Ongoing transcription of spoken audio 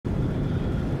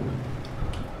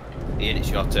Ian,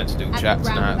 it's your turn to do chat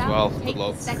tonight as well. Good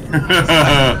luck.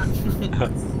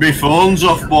 My phone's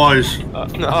off, boys.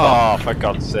 Oh, for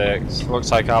God's sakes.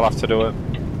 Looks like I'll have to do it.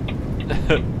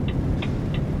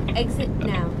 Exit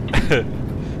now.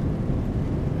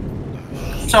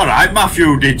 It's alright,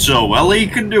 Matthew did so well, he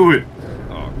can do it.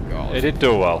 Oh, God. He did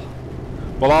do well.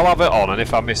 Well, I'll have it on, and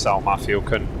if I miss out, Matthew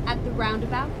can... At the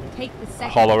roundabout, take the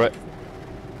second... Holler it.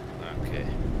 Okay.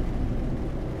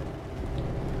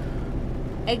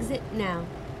 Exit now.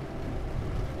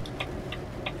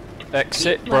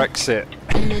 Exit Brexit.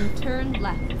 And then turn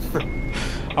left.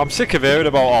 I'm sick of hearing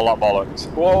about all that bollocks.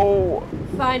 Whoa!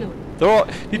 Finally.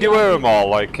 Did you hear them all,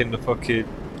 like, in the fucking...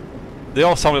 They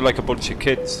all sounded like a bunch of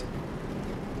kids.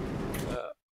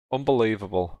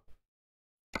 Unbelievable.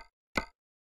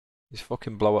 Just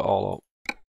fucking blow it all up.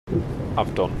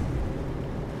 I've done.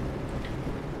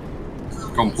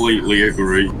 Completely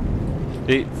agree.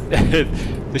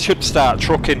 They should start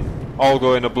trucking. All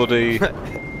go in a bloody...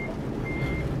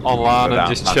 online and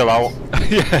just chill out.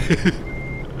 Yeah.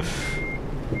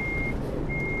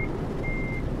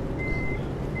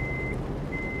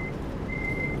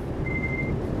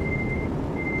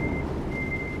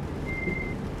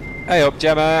 Hey up,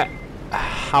 Gemma.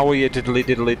 How are you diddly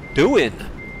diddly doing?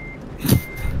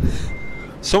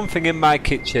 Something in my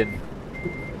kitchen.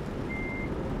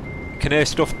 Can hear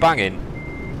stuff banging.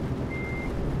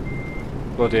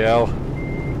 Bloody hell.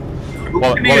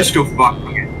 Well, can hear stuff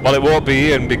banging. Well, it won't be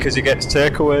Ian because he gets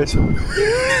takeaways.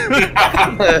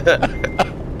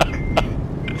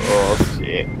 Oh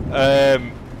shit.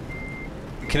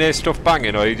 Can you hear stuff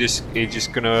banging, or are you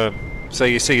just gonna say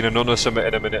you've seen a nun or something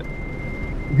in a minute?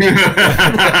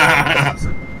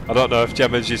 I don't know if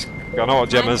Gemma's just... I know what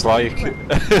Gemma's like.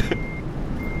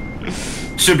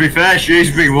 To be fair,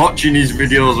 she's been watching his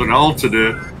videos and all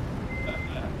today.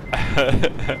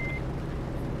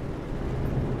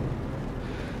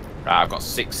 Right, I've got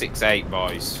 668,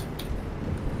 boys.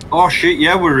 Oh shit,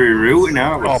 yeah, we're rerouting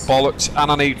now. Oh bollocks,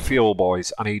 and I need fuel,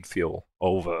 boys. I need fuel.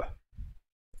 Over.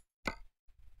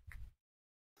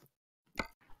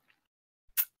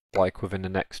 Like within the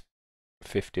next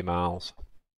 50 miles.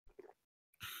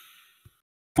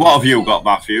 What have you got,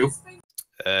 Matthew?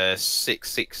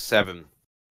 667.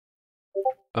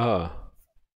 Oh.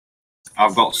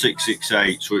 I've got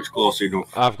 668, so it's close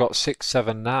enough. I've got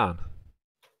 679.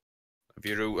 Have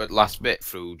you routed last bit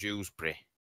through Dewsbury?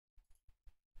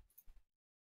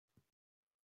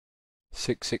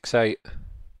 668.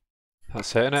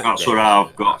 That's it, innit? That's what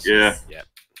I've got, yeah. Yep.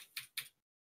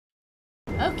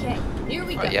 Okay, here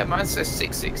we go. Oh, yeah, mine says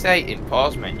 668 in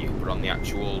pause menu, but on the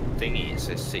actual thingy it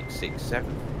says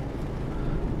 667.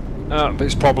 But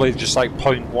it's probably just like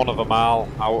 0.1 of a mile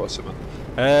out or something.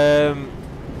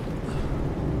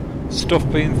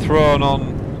 Stuff being thrown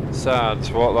on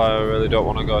sides. What I really don't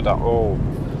want to go down. Oh,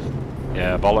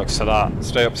 yeah, bollocks to that.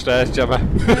 Stay upstairs, Gemma.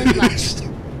 Is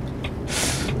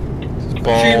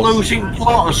she losing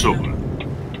plot or something?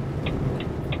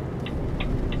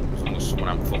 As long as someone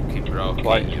I'm fucking broke,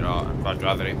 Like, you know, I'd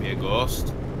rather it be a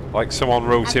ghost. Like someone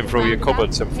rooting through your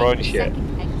cupboards and throwing shit.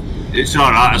 It's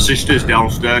alright, her sister's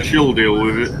downstairs, she'll deal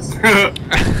with it.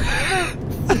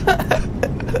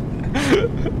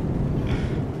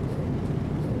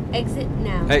 Exit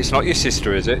now. Hey, it's not your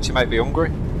sister, is it? She might be hungry.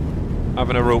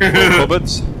 Having a root through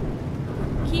cupboards.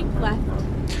 Keep left,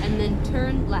 and then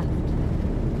turn left.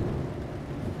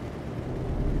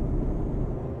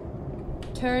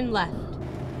 Turn left.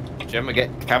 Gemma,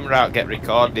 get the camera out, get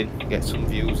recording, get some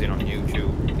views in on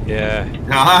YouTube. Yeah.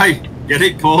 Aye, get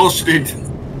it posted.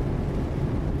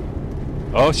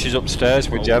 Oh, she's upstairs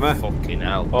with Gemma. Fucking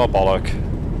hell. Oh, bollock.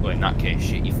 Well, in that case,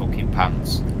 shit your fucking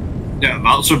pants. Yeah,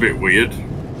 that's a bit weird.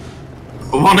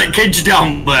 I want the kids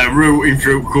down there rooting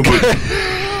through cupboards.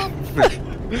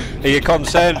 Are you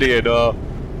concerned, Ian, or?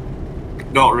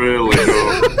 Not really,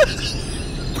 no.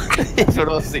 It's one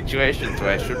of those situations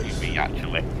where should you be,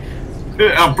 actually?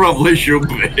 I probably should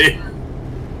be.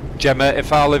 Gemma,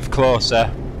 if I live closer...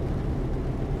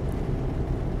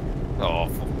 Oh,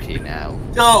 fucking hell.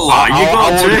 Don't lie, you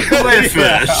got to take away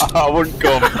first. I wouldn't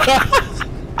come.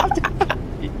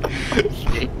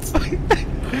 Shit.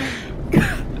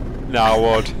 No, I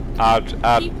would.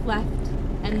 Keep left,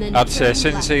 and then I'd say turn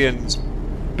since left. Ian's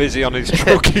busy on his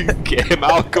trucking game,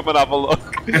 I'll come and have a look.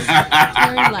 Turn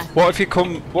left. What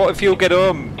if you get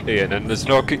home, Ian, and there's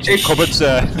no kitchen cupboards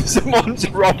there? Someone's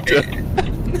robbed her.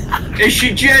 Is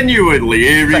she genuinely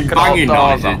hearing Second banging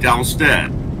doors noises off.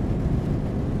 downstairs?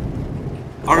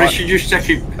 Or is she just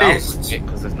taking piss?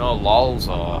 Because there's no lols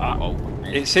or...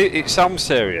 It sounds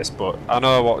serious, but I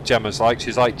know what Gemma's like.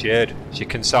 She's like Jade. She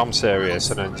can sound serious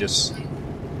and then just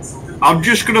I'm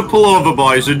just gonna pull over,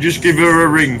 boys, and just give her a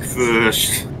ring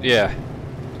first. Yeah.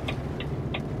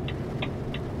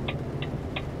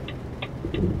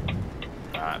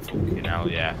 Right, fucking hell,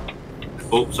 yeah.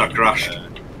 Oops, I crashed.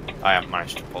 I haven't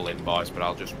managed to pull in, boys, but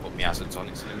I'll just put my hazards on.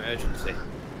 It's an emergency.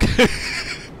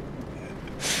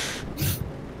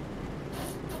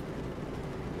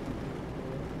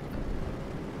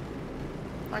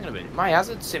 Hang on a minute. My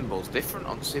hazard symbol's different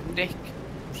on SimDick.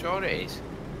 I'm sure it is.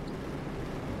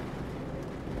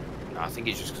 No, I think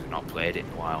it's just because I've not played it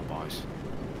in a while, boys.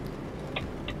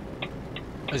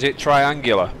 Is it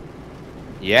triangular?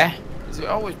 Yeah? Has it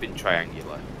always been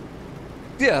triangular?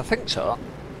 Yeah, I think so.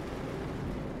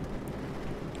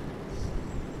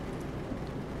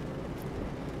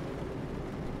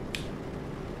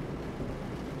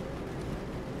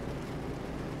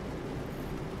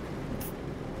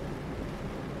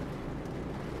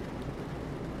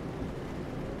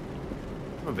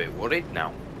 I'm a bit worried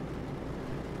now.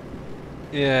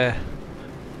 Yeah.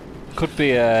 Could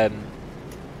be, I'm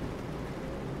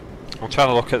trying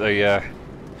to look at the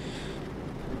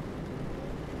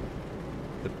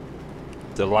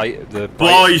light, the...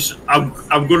 Boys, I'm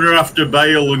gonna have to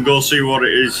bail and go see what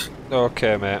it is.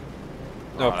 Okay, mate.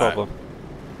 No Alright. problem.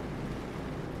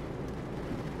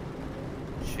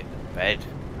 Shit, the bed.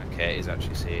 Okay, it is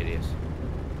actually serious.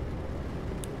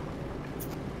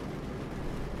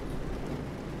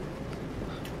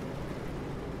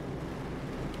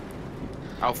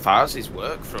 How far is his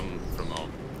work from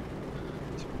home?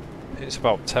 It's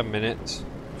about 10 minutes.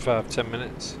 5-10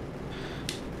 minutes.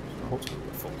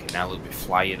 Fucking hell, he'll be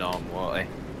flying on, won't he?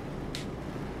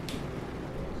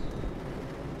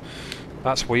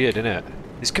 That's weird, isn't it?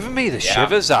 It's giving me the Yeah.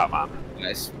 shivers, that man.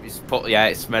 It's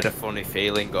made a funny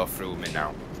feeling go through me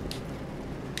now.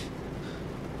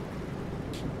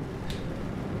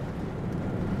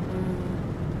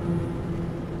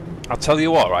 I'll tell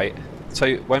you what, right?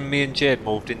 So when me and Jade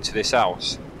moved into this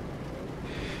house,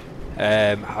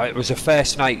 it was the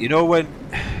first night. You know when,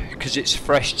 because it's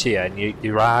fresh to you and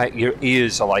your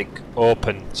ears are like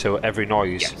open to every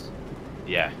noise. Yes.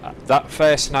 Yeah. That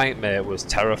first night, mate, was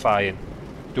terrifying.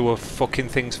 There were fucking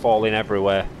things falling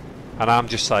everywhere, and I'm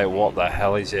just like, what the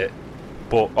hell is it?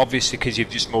 But obviously, because you've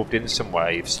just moved in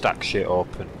somewhere, you've stacked shit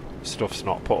up and stuff's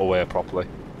not put away properly,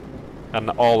 and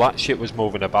all that shit was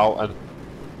moving about, and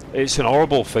it's an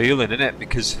horrible feeling, isn't it?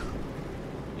 Because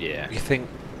Yeah. you think,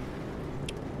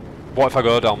 what if I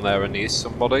go down there and there's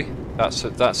somebody? That's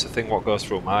the thing what goes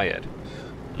through my head.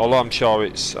 Although I'm sure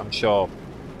it's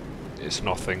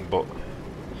nothing, but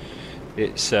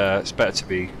it's better to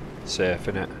be safe,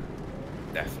 innit?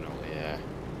 Definitely, yeah.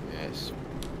 Yeah, it's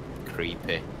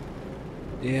creepy.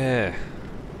 Yeah.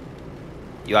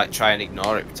 You like try and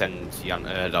ignore it, pretend you haven't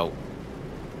heard out.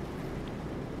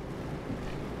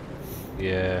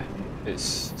 Yeah,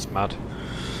 it's mad.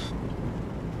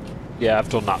 Yeah, I've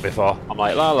done that before. I'm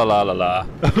like la la la la la.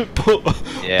 put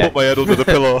my head under the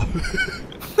pillow.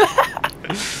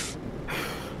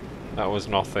 That was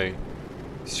nothing.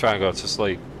 Just trying to go to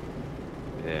sleep.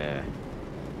 Yeah.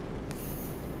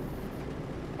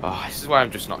 Oh, this is why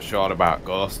I'm just not sure about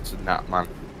ghosts and that, man.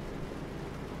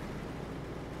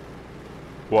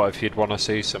 What if you'd want to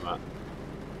see something?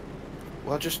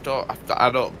 Well, I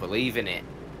don't believe in it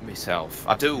myself.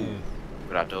 I do,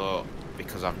 but I don't,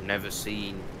 because I've never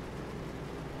seen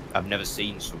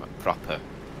something proper.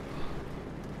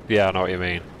 Yeah, I know what you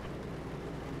mean.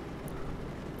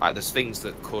 Like, there's things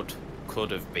that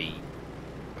could have been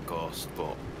a ghost,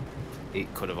 but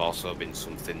it could have also been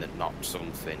something that knocked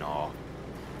something, or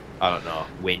I don't know,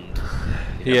 wind.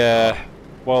 Yeah.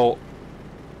 Well,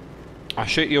 I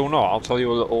shit you not. I'll tell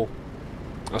you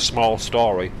a small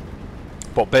story.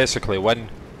 But basically, when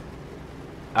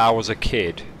I was a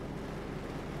kid,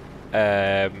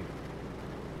 my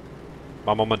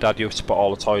mum and dad used to put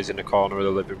all the toys in the corner of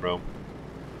the living room,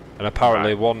 and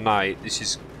apparently one night, this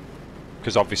is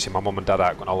because obviously my mum and dad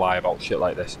aren't going to lie about shit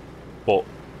like this, but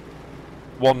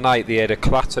one night they had a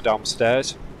clatter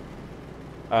downstairs,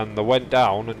 and they went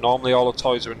down, and normally all the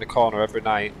toys are in the corner every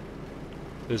night.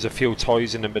 There's a few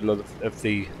toys in the middle of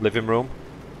the living room.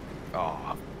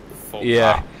 Oh, fuck.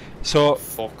 Yeah. That. So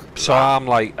I'm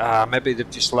like, maybe they've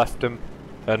just left them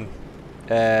and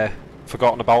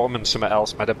forgotten about them, and something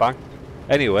else made a bang.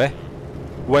 Anyway,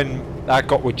 when I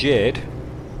got with Jade,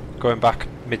 going back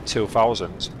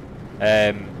mid-2000s,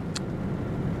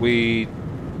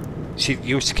 she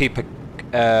used to keep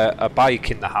a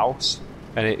bike in the house,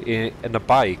 and the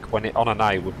bike, when it on a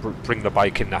night, would bring the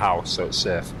bike in the house so it's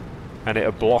safe, and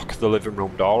it'd block the living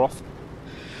room door off.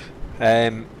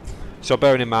 So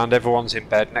bearing in mind, everyone's in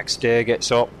bed, next day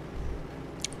gets up,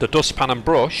 the dustpan and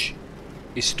brush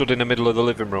he's stood in the middle of the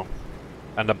living room,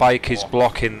 and the bike is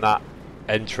blocking that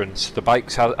entrance. The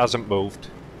bike hasn't moved,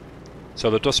 so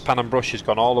the dustpan and brush has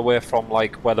gone all the way from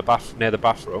like where near the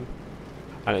bathroom,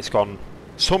 and it's gone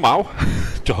somehow,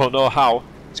 don't know how,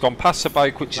 it's gone past the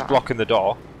bike which is blocking the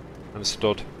door, and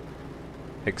stood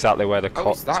exactly where the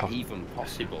How is that even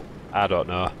possible? I don't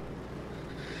know.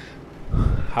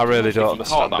 I really don't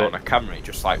understand caught that it. on a camera, it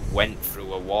just like went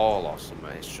through a wall or something.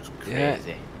 It's just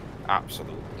crazy.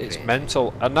 Absolutely. It's crazy.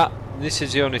 mental, and this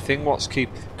is the only thing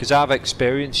because I've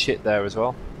experienced shit there as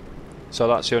well. So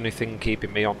that's the only thing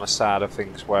keeping me on the side of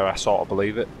things where I sort of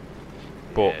believe it.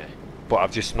 But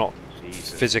I've just not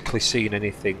physically seen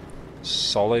anything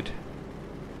solid.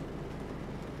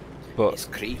 But it's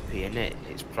creepy, isn't it?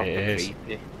 It's proper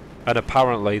creepy. And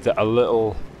apparently that a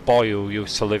little boy who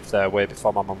used to live there way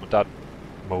before my mum and dad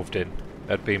moved in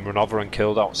had been run over and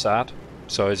killed outside.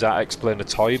 So does that explain the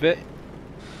toy bit?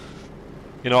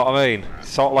 You know what I mean?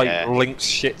 Sort of like links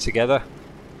shit together.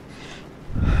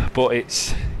 But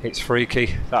it's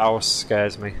freaky. That house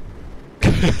scares me.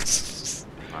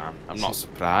 Man, I'm not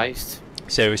surprised.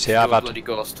 Seriously, I've had bloody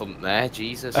ghost hunt there,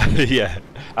 Jesus. yeah,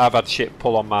 I've had shit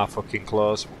pull on my fucking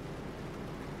clothes.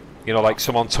 You know, like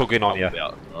someone tugging on you.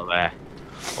 I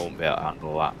won't be able to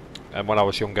handle that. And when I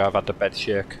was younger, I've had the bed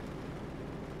shake.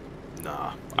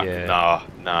 No, Yeah.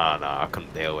 no, I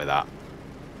couldn't deal with that.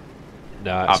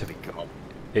 No,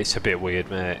 it's a bit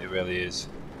weird, mate. It really is.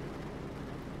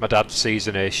 My dad sees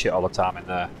and hears shit all the time in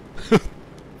there.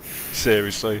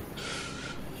 Seriously.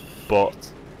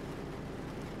 But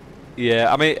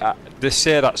yeah, I mean, they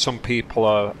say that some people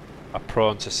are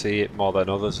prone to see it more than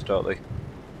others, don't they?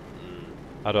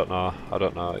 I don't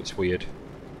know. It's weird.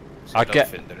 I don't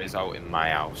think there is out in my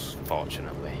house,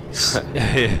 fortunately.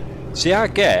 See, I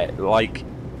get like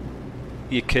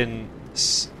you can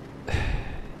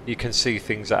see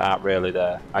things that aren't really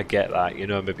there. I get that, you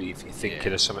know, maybe if you're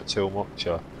thinking of something too much,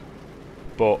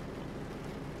 but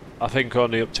I think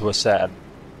only up to a certain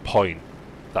point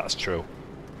that's true.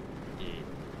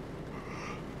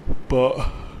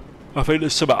 But I think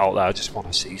there's something out there. I just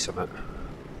want to see something.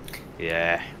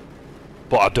 Yeah.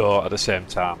 But I don't at the same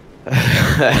time. It's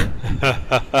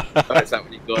like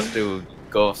when you go and do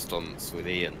ghost hunts with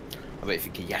Ian. I bet you're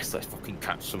thinking, yes, let's fucking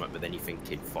catch something, but then you're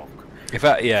thinking, fuck. If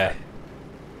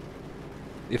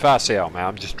I see it, man,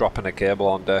 I'm just dropping a cable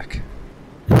on deck.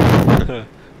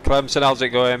 Clemson, how's it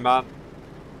going, man?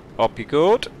 Hope you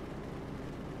good?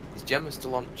 Is Gemma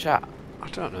still on chat? I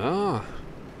don't know.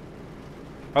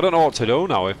 I don't know what to do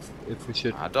now. If we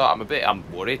should. I'm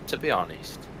worried, to be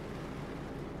honest.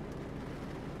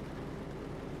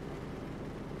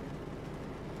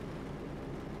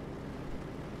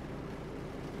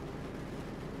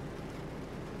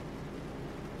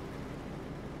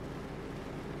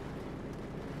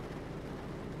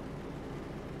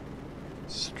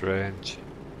 Strange.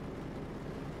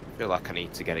 I feel like I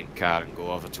need to get in car and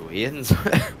go over to Ian's.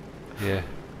 Yeah.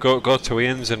 Go to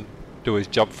Ian's and do his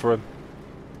job for him.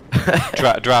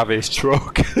 Drive his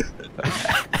truck.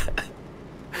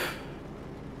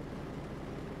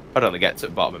 I'd only get to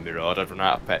the bottom of my road, I'd run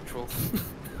out of petrol.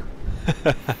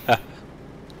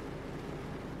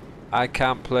 I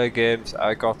can't play games,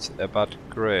 I got a bad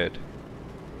grade.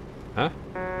 Huh?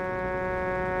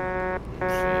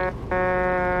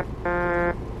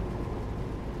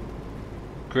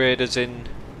 Grade as in...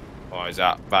 Or is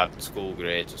that bad school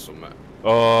grades or something?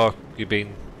 Oh, you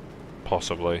mean...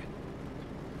 possibly.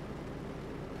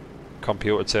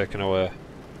 Computer taken away.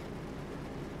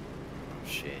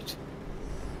 Shit.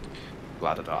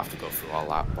 Glad I don't have to go through all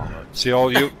that bollocks. See, all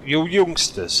you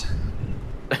youngsters.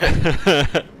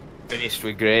 Finished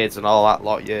with grades and all that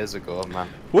lot years ago, man.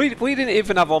 We didn't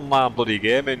even have online bloody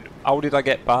gaming. How did I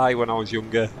get by when I was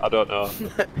younger? I don't know.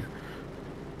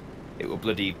 It was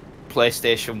bloody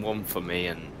PlayStation 1 for me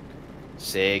and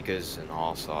Segas and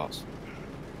all sorts.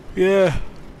 Yeah.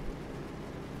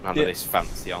 None of this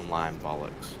fancy online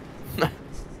bollocks.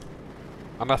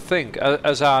 And I think,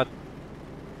 as I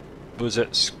was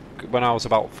when I was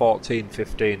about 14,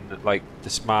 15, like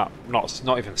the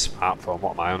not even smartphone,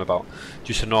 what am I on about?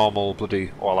 Just a normal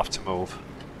bloody, I'll have to move.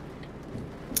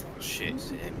 Oh shit,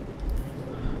 same.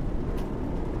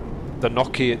 The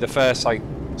Nokia, the first like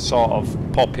sort of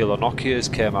popular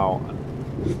Nokias came out.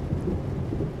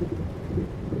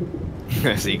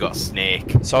 So you got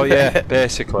Snake. So yeah,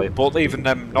 basically. But even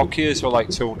them Nokias were like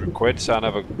 200 quid, so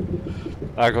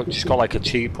I just got like a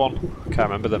cheap one. Can't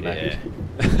remember the name.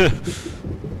 Yeah.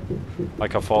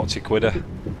 Like a 40 quidder.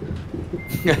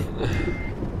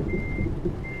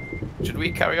 Should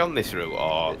we carry on this route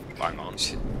or hang on?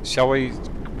 Shall we?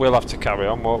 We'll have to carry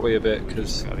on, won't we, a bit?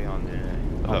 Cause carry on,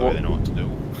 yeah. I don't really know what to do.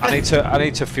 I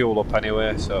need to fuel up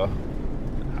anyway, so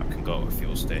I can go to a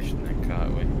fuel station then,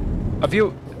 can't we? have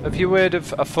you heard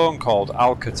of a phone called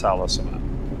Alcatel or something?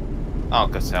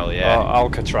 Alcatel, yeah. Or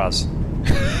Alcatraz.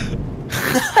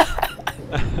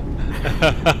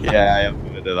 Yeah, I have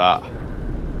heard of that.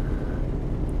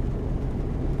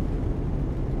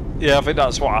 Yeah, I think that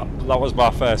was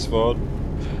my first phone.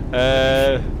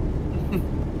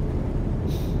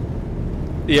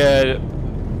 Yeah,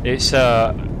 it's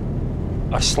a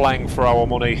slang for our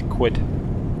money, quid.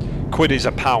 Quid is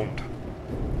a pound.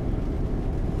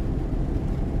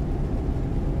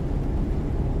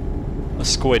 A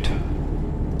squid.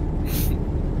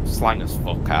 Slang as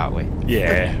fuck, aren't we?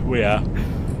 Yeah, we are.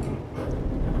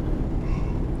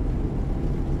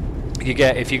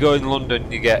 If you go in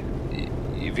London,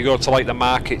 if you go to like the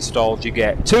market stalls, you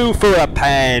get 2 for a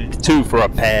pound, 2 for a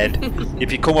pound.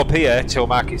 If you come up here to a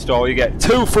market stall, you get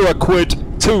 2 for a quid,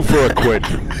 2 for a quid.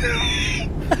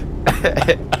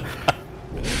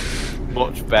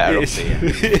 Much better up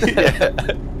here.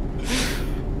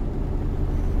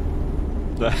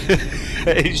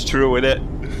 It's true, isn't it?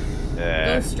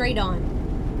 Yeah. Go straight on.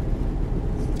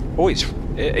 Oh,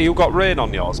 you got rain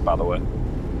on yours, by the way?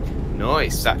 No,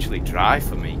 it's actually dry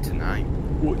for me tonight.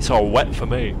 Oh, it's all wet for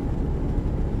me.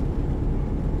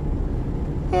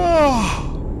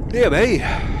 Oh, dear me.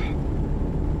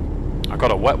 I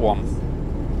got a wet one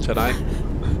tonight.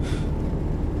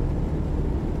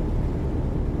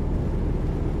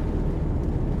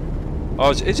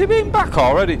 Oh, is it being back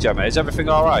already, Gemma? Is everything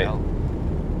alright?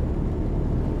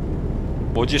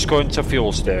 We'll just go into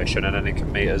fuel station and then he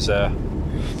can meet us there.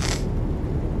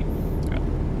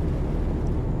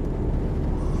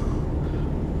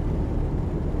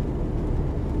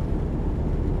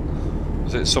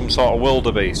 Is it some sort of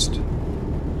wildebeest?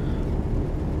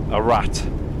 A rat?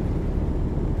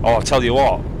 Oh, I'll tell you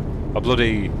what.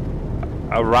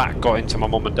 A rat got into my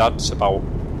mum and dad's about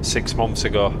 6 months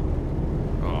ago.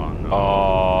 Oh no.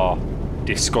 Oh,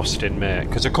 disgusting, mate.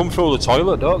 Because they come through the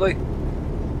toilet, don't they?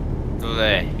 Do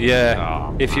they? Yeah.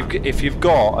 Oh, if you've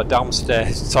got a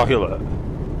downstairs toilet,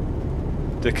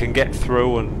 they can get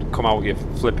through and come out your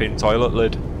flipping toilet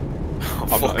lid.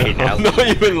 I'm not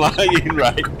even lying,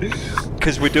 right?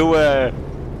 Because we do a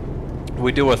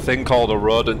thing called a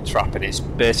rodent trap, and it's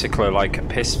basically like a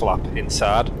piss flap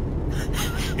inside.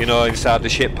 You know, inside the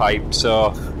shit pipe,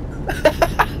 so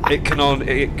it can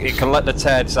let the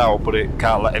turds out, but it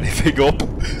can't let anything up.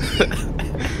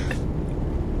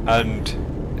 And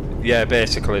yeah,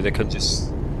 basically they can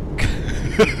just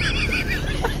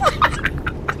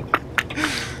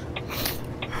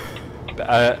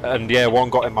and yeah, one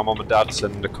got in my mum and dad's,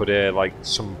 and they could hear like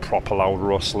some proper loud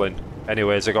rustling.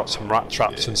 Anyways, I got some rat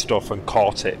traps and stuff and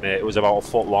caught it, mate. It was about a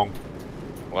foot long.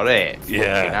 What it?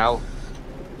 Yeah. Fucking hell.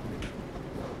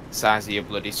 Size of your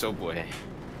bloody Subway.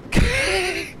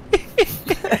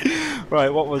 Right,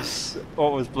 what was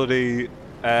bloody?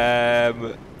 I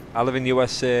live in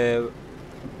USA.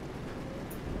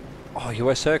 Oh,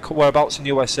 USA? Whereabouts in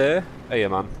USA? Hey,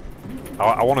 man.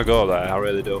 I want to go there. I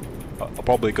really do. I'll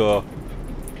probably go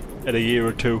in a year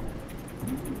or two.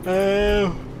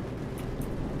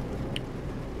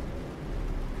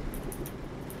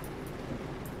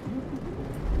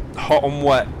 Hot and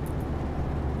wet.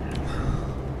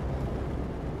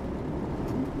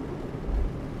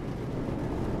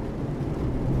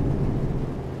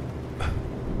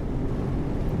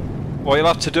 What you'll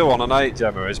have to do on a night,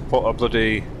 Gemma, is put a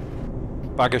bloody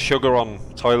bag of sugar on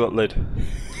toilet lid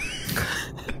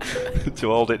to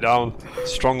hold it down.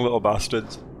 Strong little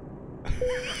bastards.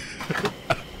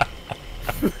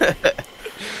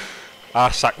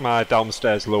 I sacked my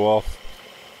downstairs loo off.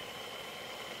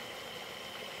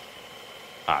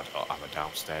 I don't have a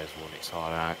downstairs one, it's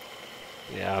alright.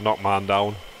 Yeah, I knocked mine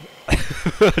down.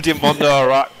 I didn't want no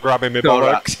rat grabbing me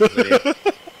bollocks.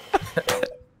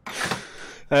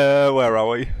 Where are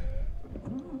we?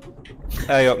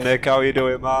 Hey up, Nick, how you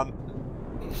doing, man?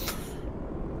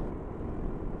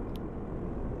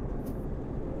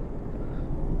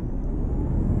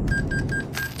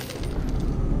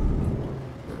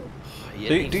 You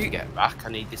need to get back, I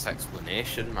need this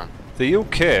explanation, man. The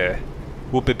UK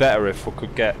would be better if we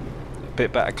could get a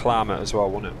bit better climate as well,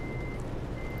 wouldn't it?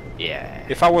 Yeah.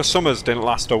 If our summers didn't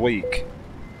last a week,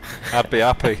 I'd be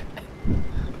happy.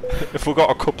 If we got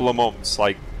a couple of months,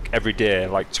 like every day,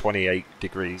 like 28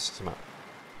 degrees or something,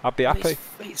 I'd be happy.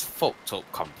 It's fucked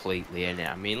up completely, innit?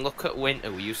 I mean, look at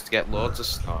winter, we used to get loads of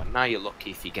snow, now you're lucky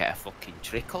if you get a fucking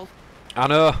trickle. I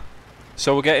know.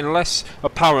 So we're getting less.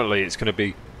 Apparently it's going to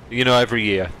be, you know, every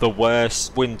year, the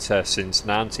worst winter since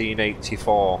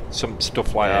 1984. Some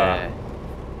stuff like that.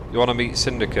 You want to meet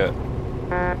Syndicate?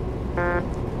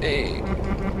 Hey. Oh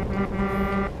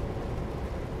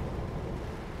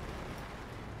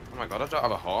my god, I don't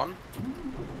have a horn.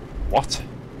 What?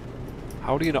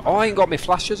 How do you know? Oh, I ain't got my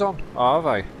flashes on. Oh, have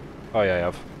I? Oh yeah, I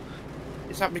have.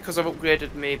 Is that because I've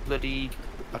upgraded my bloody...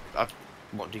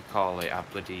 what do you call it? A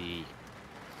bloody...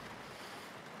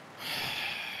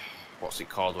 What's it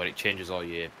called when it changes all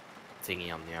your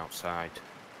thingy on the outside?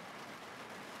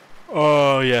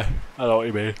 Oh yeah, I know what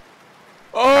you mean.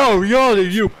 Oh,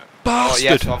 you bastard! Oh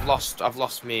yeah, so I've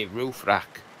lost my roof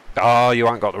rack. Oh, you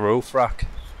ain't got the roof rack.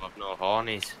 So I've no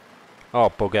hornies. Oh,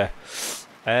 bugger.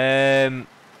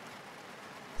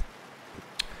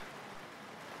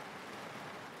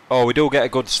 Oh, we do get a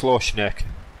good slush, Nick.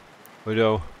 We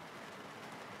do.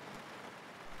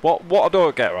 What I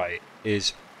don't get right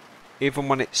is, even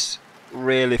when it's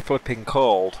really flipping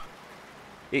cold,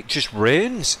 it just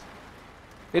rains.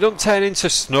 It don't turn into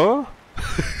snow.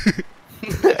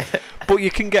 But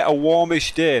you can get a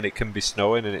warmish day and it can be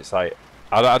snowing, and it's like,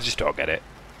 I just don't get it.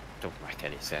 Don't make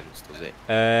any sense, does it?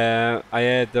 I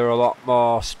heard they're a lot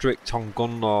more strict on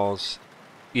gun laws.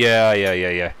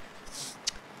 Yeah.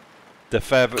 The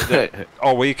favourite,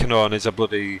 all we can own is a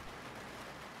bloody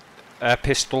air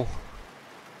pistol.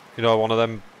 You know, one of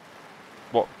them,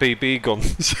 what, BB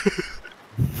guns.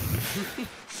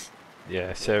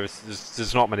 Yeah, so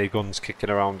there's not many guns kicking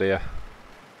around here.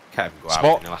 Can't even go out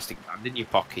with an elastic band in your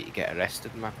pocket, you get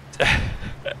arrested, man.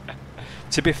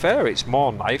 To be fair, it's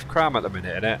more knife crime at the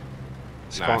minute, innit?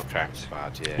 Knife crime's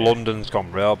bad, yeah. London's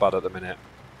gone real bad at the minute.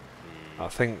 I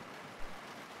think...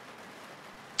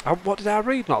 what did I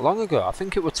read not long ago? I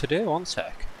think it was today, one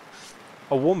sec.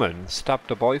 A woman stabbed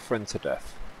her boyfriend to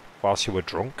death while she were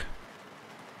drunk.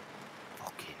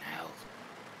 Fucking hell.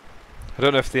 I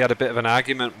don't know if they had a bit of an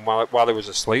argument while he was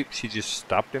asleep. She just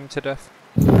stabbed him to death.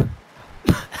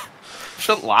 I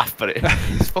shouldn't laugh, but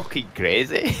it's fucking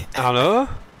crazy. I know.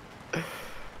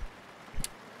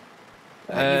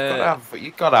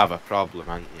 You've got to have a problem,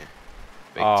 haven't you?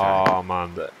 Big time.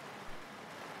 Man,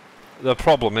 the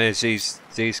problem is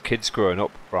these kids growing up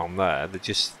around there.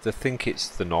 They think it's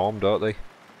the norm, don't they?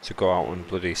 To go out and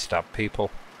bloody stab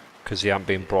people because they haven't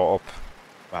been brought up.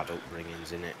 Bad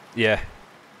upbringings, innit? Yeah,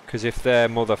 because if their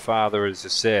mother father is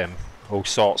the same, who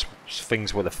sorts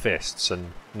things with the fists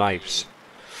and knives,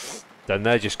 then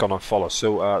they're just gonna follow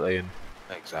suit, aren't they? And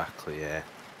exactly, yeah.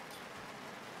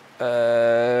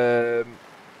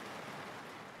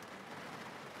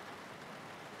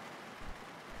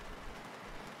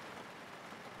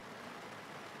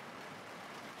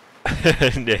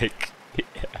 Nick. Yeah.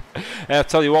 I'll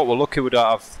tell you what, we're lucky we don't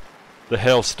have the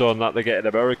hailstone that they get in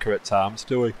America at times,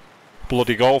 do we?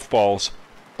 Bloody golf balls.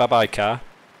 Bye bye, car.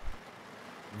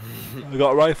 I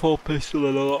got a rifle, pistol,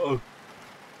 and a lot of.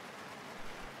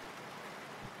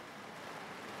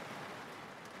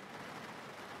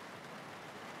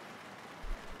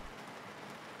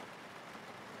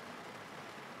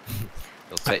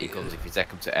 They'll take your guns if you take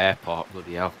them to airport,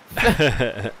 bloody hell.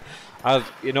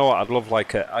 You know what? I'd love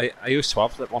like I used to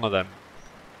have one of them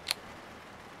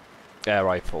air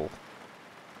rifle,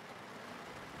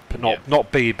 but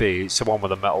not BB. It's the one with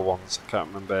the metal ones. I can't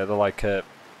remember. They're like a.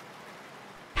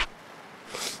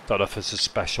 Don't know if there's a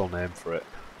special name for it.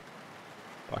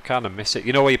 But I kind of miss it.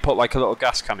 You know where you put like a little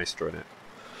gas canister in it.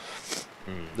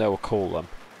 They were cool then.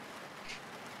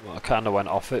 Well, I kind of went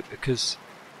off it because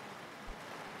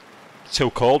it's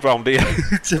too cold round here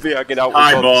to be hanging out with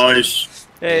Hi, guns. boys.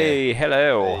 Hey,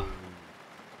 hello.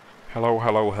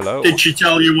 Hello. Did she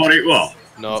tell you what it was?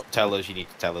 No, tell us. You need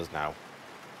to tell us now.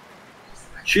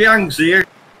 She hangs here.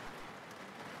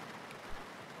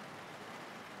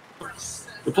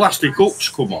 The plastic hooks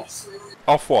come off.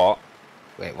 Off what?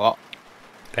 Wait, what?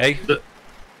 Hey?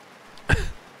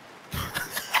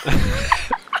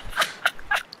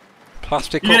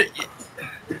 Plastic hook?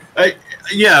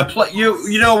 Yeah,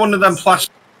 you know one of them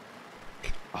plastic...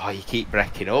 Oh, you keep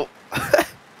breaking up.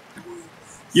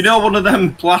 You know one of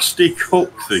them plastic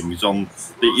hook things on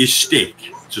that you stick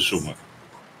to something?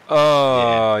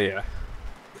 Oh, yeah.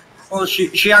 Well,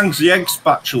 she hangs the egg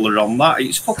spatula on that.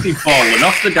 It's fucking falling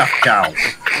off the daft cow.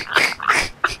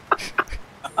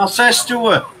 I says to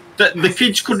her that the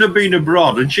kids could have been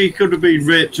abroad and she could have been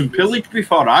raped and pillaged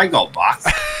before I got back.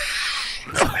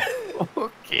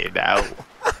 Fucking hell.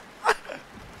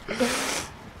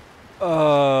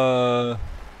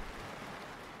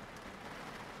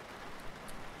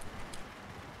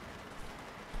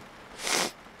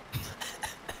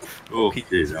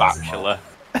 Okay, Spatula.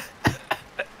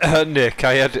 Nick,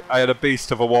 I had a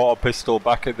beast of a water pistol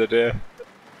back in the day.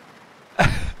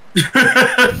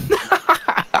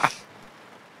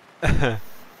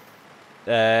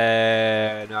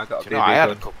 No, I got a BB I had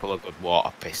a gun. couple of good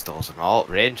water pistols and all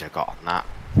range I got on that.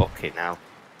 Fucking hell.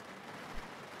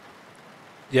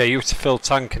 Yeah, you used to fill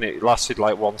tank and it lasted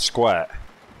like one square.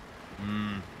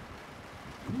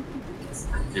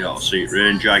 You got to see it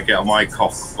range I get on my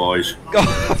cock, boys.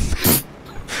 Oh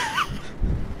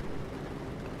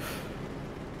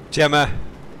Gemma. man,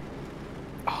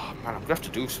 I'm gonna have to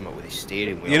do something with this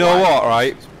steering wheel. You know what,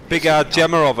 right? Big hard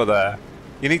Gemma over there.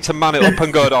 You need to man it up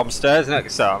and go downstairs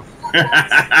next time.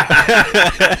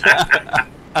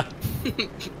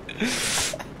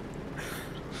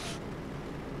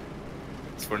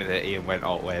 It's funny that Ian went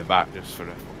all the way back just for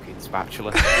a fucking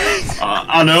spatula.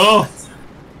 I know.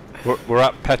 We're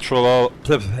at petrol. Are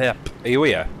you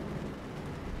here?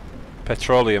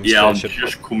 Petroleum Yeah, station. I'm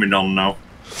just coming on now.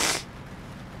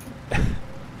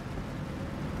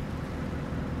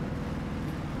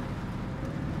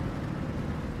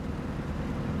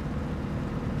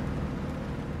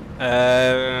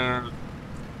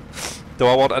 Do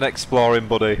I want an exploring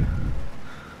buddy?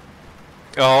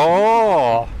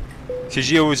 Oh,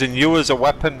 she's using you as a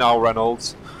weapon now,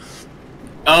 Reynolds.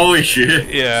 Oh, is she?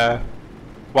 Yeah.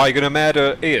 Why, are you going to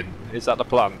murder Ian? Is that the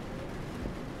plan?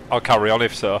 I'll carry on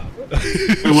if so.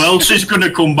 Who else is going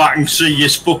to come back and see your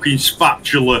fucking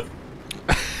spatula?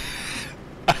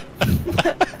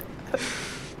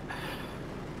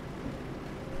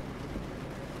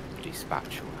 Bloody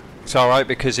spatula. It's alright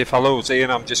because if I lose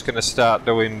Ian, I'm just going to start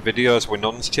doing videos with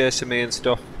nuns chasing me and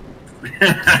stuff.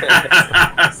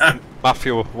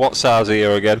 Matthew, what's ours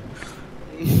here again?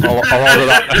 I'll order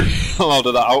that. I'll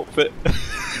order that outfit.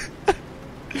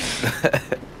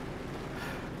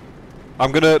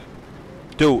 I'm gonna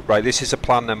do right. This is a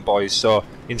plan, then, boys. So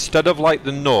instead of like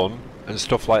the nun and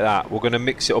stuff like that, we're gonna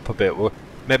mix it up a bit. We'll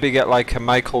maybe get like a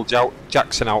Michael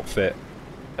Jackson outfit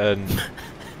and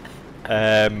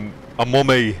a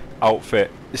mummy outfit,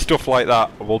 stuff like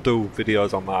that. We'll do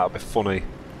videos on that. It'll be funny.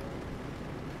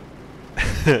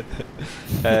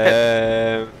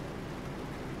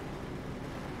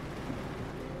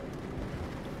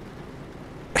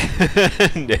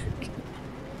 Nick.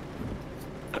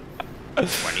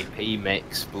 20p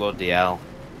mix, bloody hell.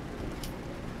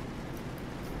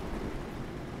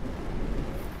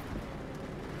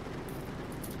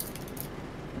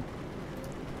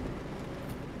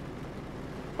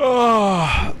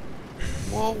 Oh,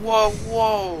 Whoa, whoa,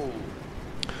 whoa!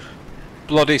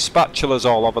 bloody spatulas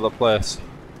all over the place.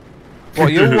 What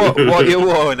are you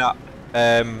wearing at,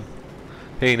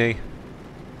 Heaney?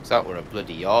 Is that were a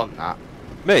bloody yawn, that?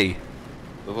 Me?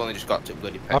 We've only just got to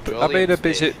bloody petrol. I've been a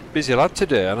busy lad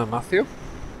today, haven't I, Matthew?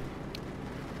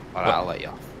 Alright, I'll let you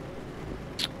off.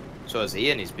 So has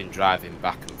Ian, he's been driving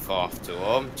back and forth to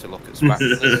home to look at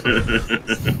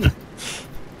spatulas.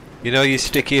 You know your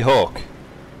sticky hook?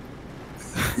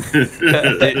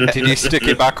 did you stick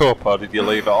it back up or did you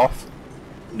leave it off?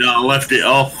 No, I left it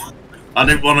off. I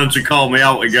didn't want him to call me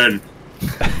out again.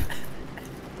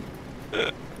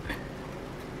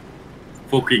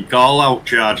 Fucking call out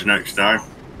charge next time.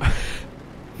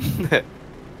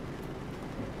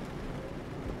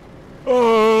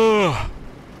 Oh,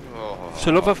 Oh. it's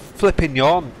another flipping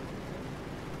yawn.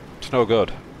 It's no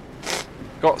good.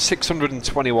 Got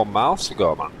 621 miles to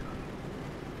go, man.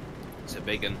 It's a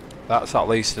big one. That's at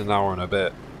least an hour and a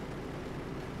bit.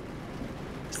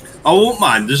 I won't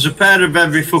mind, there's a pair of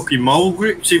every fucking mole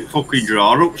grips in fucking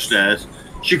drawer upstairs.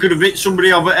 She could have hit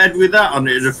somebody over the head with that and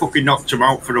it'd have fucking knocked him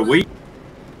out for a week.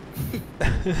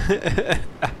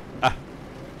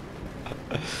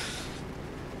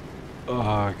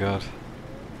 Oh god.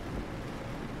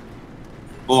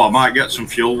 Oh, I might get some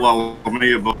fuel while I'm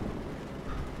here, but...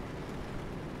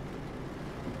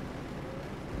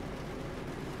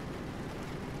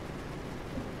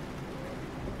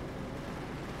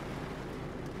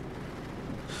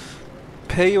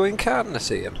 Pay you in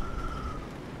kindness, Ian?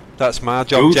 That's my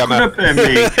job, Who's Gemma. gonna pay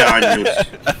me in kindness?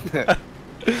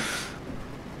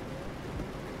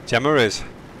 Gemma is.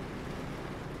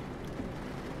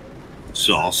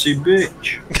 Saucy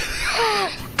bitch.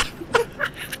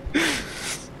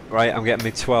 Right, I'm getting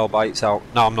me 12 bites out.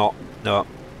 No, I'm not. No.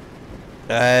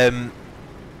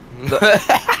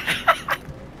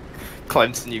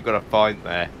 Clemson, you've got a point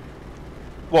there.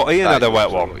 What, Ian had a wet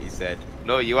one? What you said.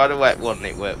 No, you had a wet one.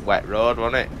 It was wet road,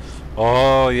 wasn't it?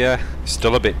 Oh, yeah.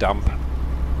 Still a bit damp.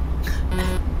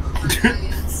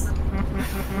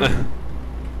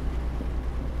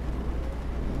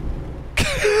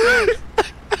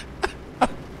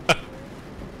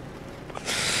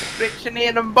 Friction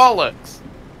Ian and bollocks.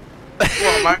 What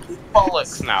am I?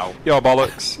 Bollocks now. Your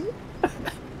bollocks.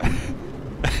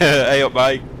 Hey up,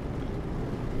 mate.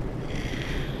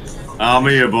 I'm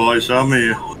here, boys. I'm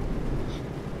here.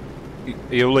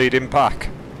 Are you leading pack?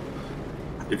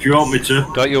 If you want me to.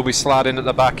 Don't you be sliding at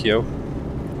the back, you?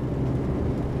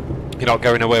 You're not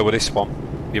going away with this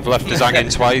one. You've left us hanging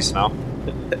twice now.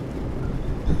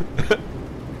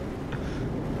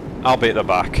 I'll be at the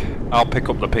back. I'll pick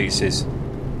up the pieces.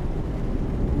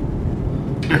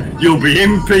 You'll be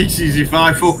in pieces if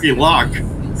I fucking lag.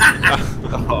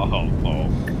 Oh.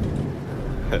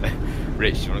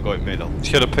 Rich, you want to go in the middle?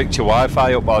 Should have picked your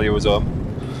Wi-Fi up while you was home.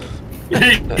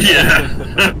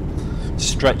 Yeah.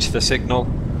 Stretch the signal.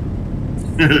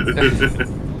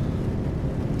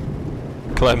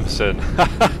 Clemson.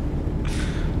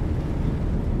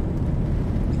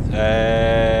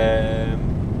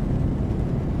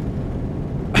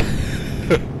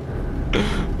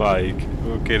 Mike,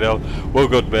 okay, no, we're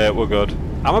good, mate. We're good.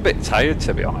 I'm a bit tired,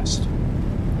 to be honest.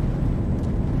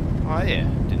 Oh yeah,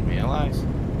 didn't realise.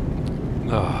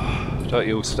 Oh, don't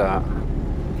you start.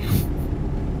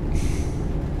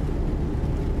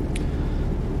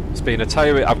 It's been a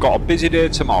tiring. I've got a busy day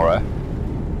tomorrow.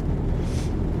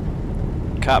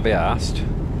 Can't be asked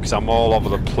because I'm all over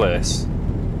the place.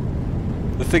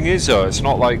 The thing is, though, it's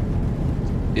not like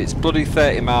it's bloody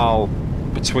 30 mile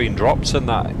between drops and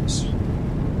that.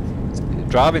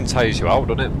 Driving tires you out,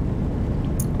 doesn't it?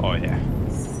 Oh yeah.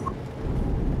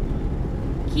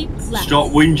 Keep left.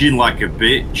 Stop whinging like a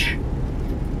bitch.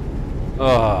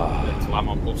 Oh, Until I'm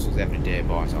on buses every day,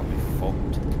 boys, I'll be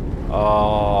fucked.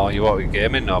 oh, you won't be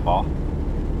gaming no more.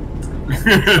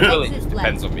 Well, it just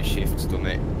depends on my shifts, doesn't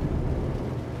it?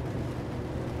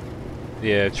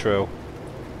 Yeah, true.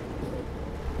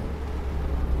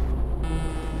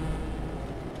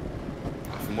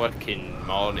 If I'm working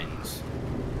mornings,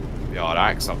 it'll be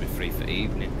alright, 'cause I'll be free for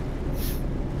evening.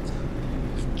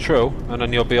 True, and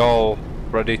then you'll be all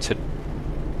ready to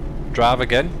drive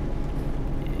again.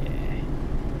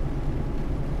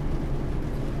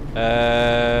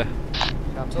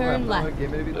 Turn left.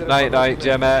 Night,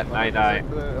 Gemma. Night.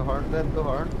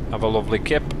 Have a lovely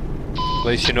kip. At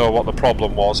least you know what the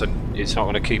problem was, and it's not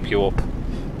going to keep you up.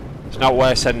 It's not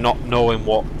worse than not knowing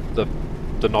what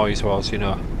the noise was, you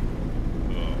know.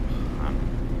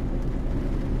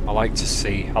 I like to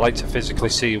see. I like to physically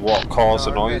see what caused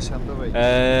the noise.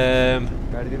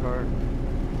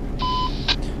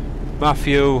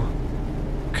 Matthew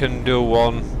can do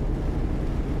one.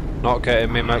 Not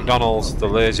getting me McDonald's, the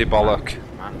lazy bollock.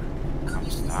 Man, I'm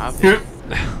starving.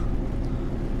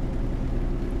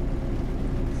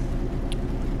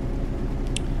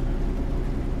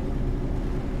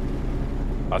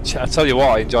 I tell you what,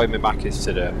 I enjoyed my Mackies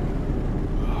today.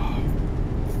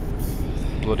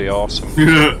 Bloody awesome.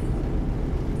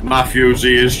 Matthew's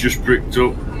ears just pricked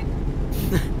up.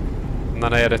 And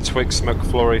then I had a Twix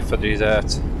McFlurry for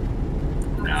dessert.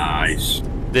 Nice.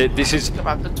 This is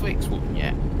About the Twix one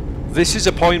yet. This is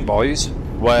a point, boys,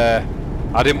 where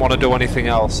I didn't want to do anything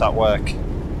else at work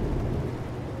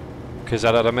because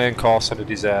I had a main course and a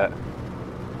dessert.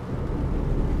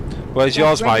 Where's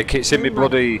yours, Mike? It's in my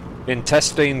bloody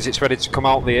intestines. It's ready to come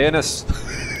out the anus.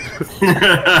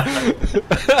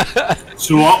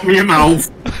 Swap me your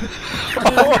mouth.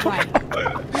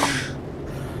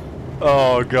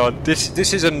 Oh god,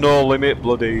 this is a no limit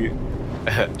bloody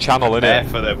channel, isn't There it?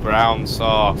 for the brown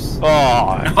sauce.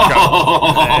 Oh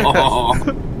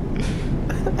god.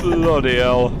 Bloody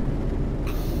hell.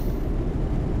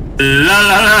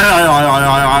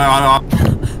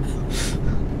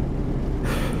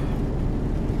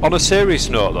 On a serious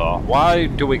note though, why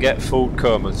do we get food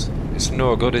comas? It's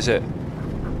no good, is it?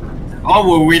 Oh,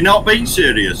 well, we're not being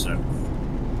serious then.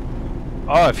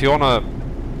 Oh, if you want to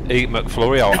eat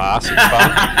McFlurry out arse, it's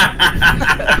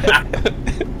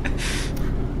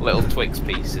fine. Little Twix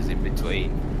pieces in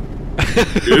between.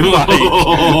 Look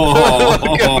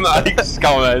at Mike's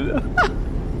comment.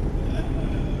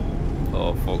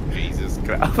 Oh fuck, Jesus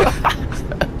crap.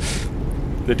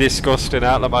 They're disgusting,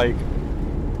 aren't they, Mike?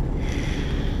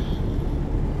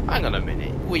 Hang on a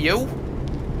minute, were you?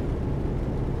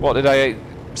 What did I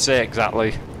say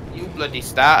exactly? You bloody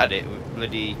started it with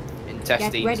bloody Get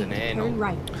intestines ready and to anal. turn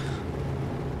right.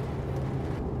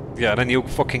 Yeah, and then you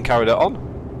fucking carried it on.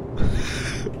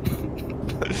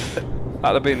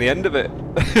 That'd have been the end of it.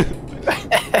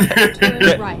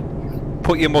 Turn right.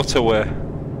 Put your mutt away.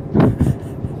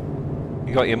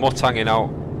 You got your mutt hanging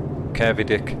out, curvy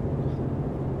dick.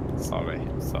 Sorry.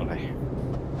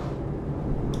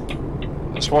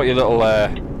 That's what your little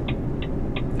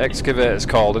excavator's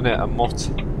called, isn't it? A mutt.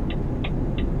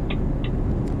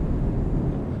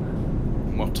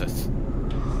 Mutteth.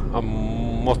 A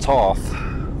muttorth.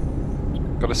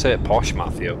 Gotta say it posh,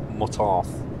 Matthew.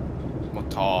 Muttorth.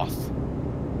 Muttorth.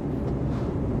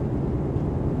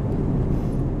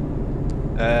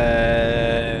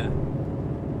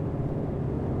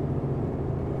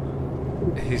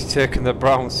 He's taking the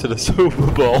Browns to the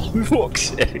Super Bowl. Fuck's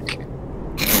sake.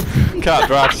 Can't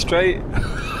drive straight.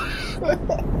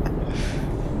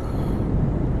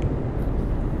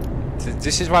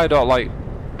 This is why I don't like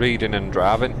reading and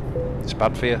driving. It's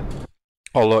bad for you.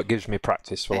 Although it gives me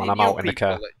practice for when I'm out in the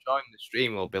car. People that join the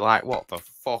stream will be like, what the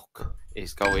fuck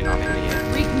is going on in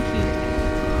here?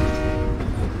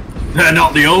 They're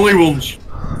not the only ones.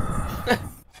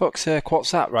 Fuck's sake,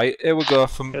 what's that, right? Here we go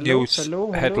from news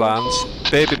hello. headlines.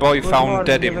 Baby boy found morning,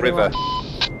 dead in river.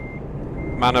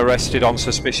 Man arrested on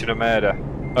suspicion of murder.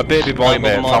 A baby boy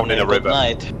mate found in a river.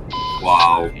 Night.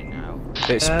 Wow.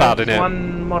 It's bad, innit?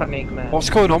 One morning, man. What's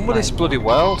going on with this bloody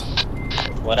world?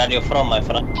 Where are you from, my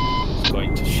friend? It's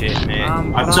going to shit, mate.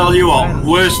 I tell you what,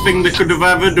 worst thing they could have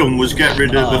ever done was get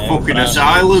rid of the fucking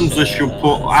asylums. They should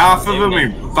put half of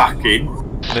them back in.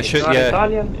 They should, You are yeah.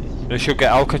 Italian? They should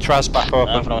get Alcatraz back I'm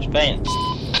open. from Spain.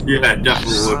 Yeah,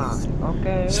 definitely.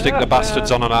 Okay. Stick the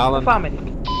bastards on an island.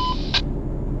 Family.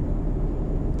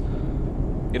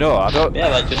 You know, I don't. Yeah,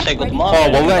 but you say good morning. Oh,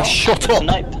 well, let's shut It's up.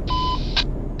 night.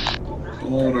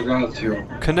 Oh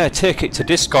ragazzi, Can they take it to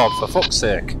Discord for fuck's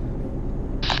sake?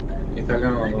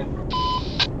 italiano.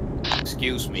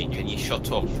 Excuse me, can you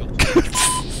shut up?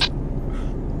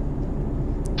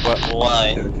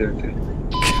 Why?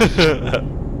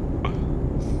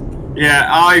 Yeah,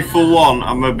 I for one,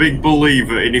 I'm a big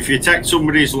believer in if you take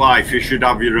somebody's life, you should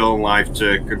have your own life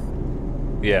taken.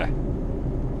 Yeah.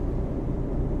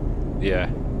 Yeah.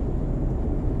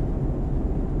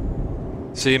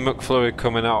 See McFlurry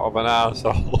coming out of an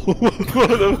arsehole.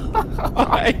 What the fuck?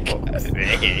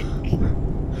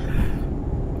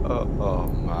 Oh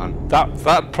man.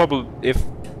 That probably, if,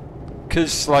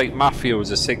 because like Matthew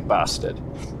was a sick bastard,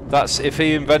 that's, if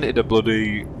he invented a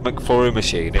bloody McFlurry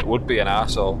machine, it would be an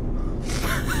arsehole.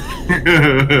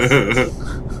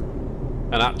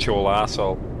 An actual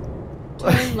arsehole.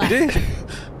 Turn left.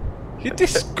 You're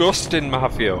disgusting,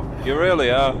 Matthew. You really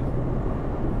are.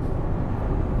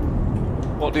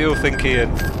 What do you think, Ian?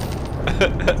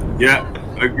 Yeah,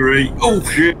 agree. Oh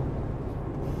shit.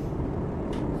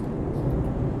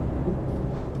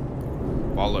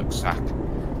 Bollocks sack.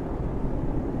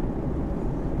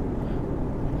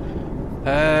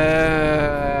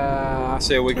 I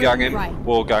say we Turn gang him. right.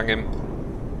 We'll gang him.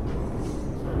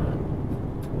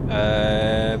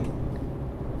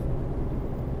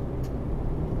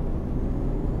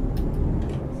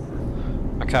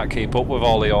 I can't keep up with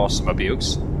all the awesome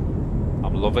abuse.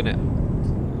 I'm loving it.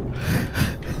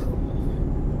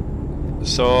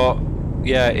 So,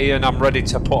 yeah, Ian, I'm ready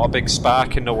to put a big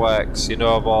spark in the works, you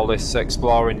know, of all this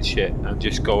exploring shit, and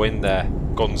just go in there,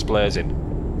 guns blazing.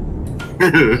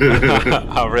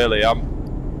 I really am.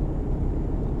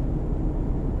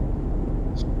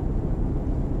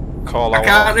 Call I out.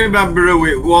 can't remember who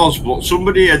it was, but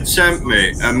somebody had sent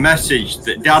me a message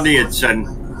that Daddy had sent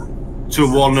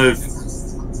to one of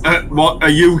a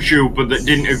YouTuber that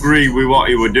didn't agree with what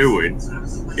he were doing.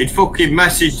 He'd fucking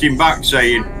messaged him back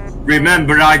saying,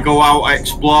 "Remember, I go out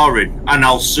exploring, and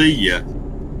I'll see you."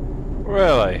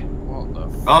 Really? What the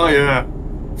f Oh yeah,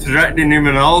 threatening him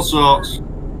and all sorts.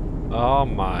 Oh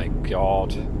my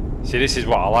god. See, this is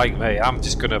what I like, mate. I'm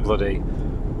just gonna bloody...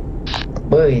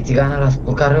 Băi, țigana la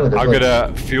spulcar rău de I'm tot.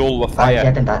 gonna fuel the Hai, fii fire.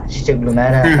 atent, și ce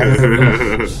glumerea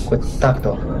are cu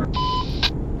tactul.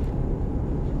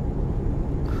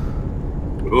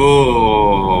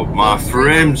 Oh, my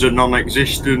frames are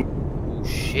non-existent. Oh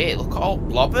shit, look at all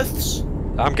blobberths.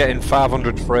 I'm getting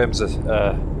 500 frames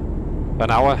an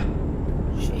hour.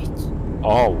 Shit.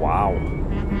 Oh wow.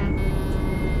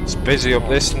 It's busy up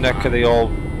this neck of the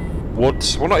old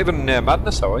woods. We're not even near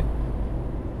Madness, are we?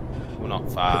 We're not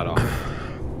far off.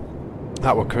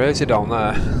 That were crazy down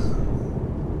there.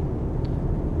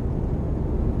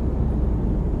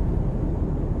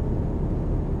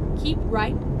 Keep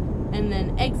right, and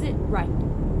then exit right.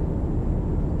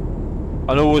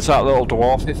 And who was that little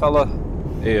dwarfy fella?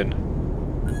 Ian.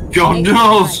 God Exit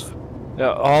knows. right.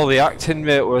 Yeah, all the acting,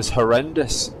 mate, was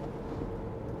horrendous.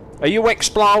 Are you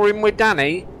exploring with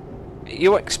Danny? Are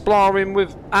you exploring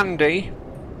with Andy?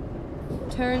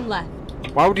 Turn left.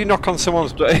 Why would you knock on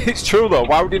someone's door? It's true though,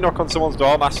 why would you knock on someone's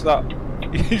door and ask that?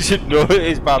 You should know it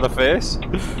is by the face.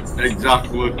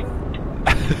 Exactly.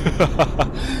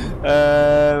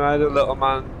 I had a little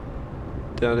man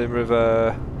down in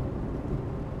river.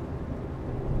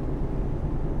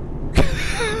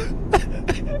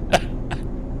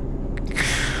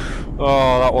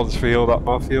 Oh, that one's for you, that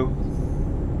Matthew.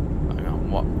 Hang on,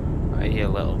 what? Are you,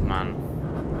 little man?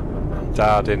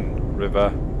 Dad in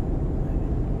river.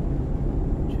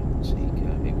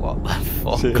 It What the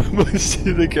fuck?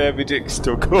 See the Kirby dick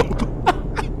stuck up.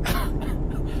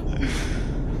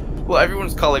 Well,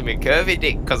 everyone's calling me Curvy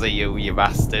Dick because of you, you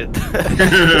bastard.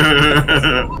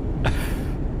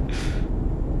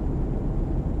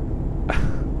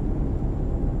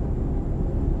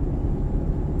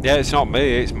 Yeah, it's not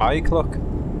me, it's Mike, look.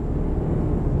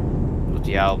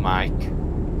 Bloody hell, Mike.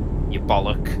 You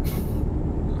bollock.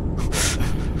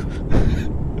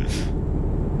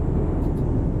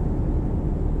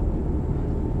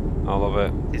 I love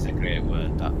it. It's a great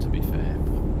word, that, to be fair.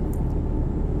 But...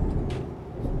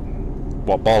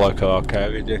 What, bollock or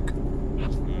Kirby dick?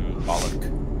 Bollock.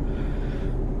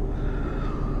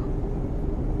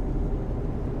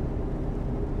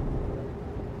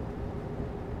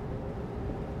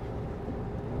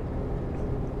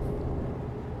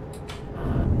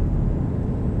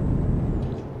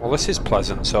 Well, this is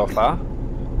pleasant so far.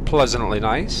 Pleasantly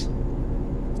nice.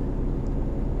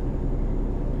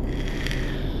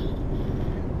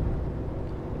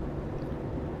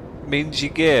 Means you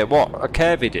get what? A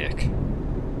curvy dick?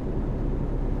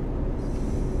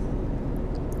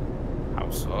 How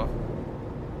so?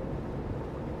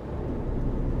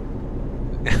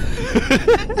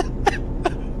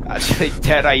 Actually,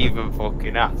 dare I even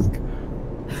fucking ask?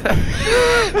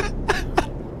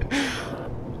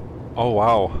 Oh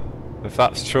wow. If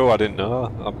that's true, I didn't know.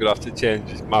 I'm gonna have to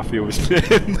change Matthew's name.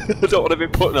 I don't want to be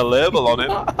putting a label on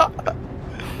him.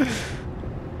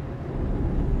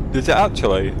 Did it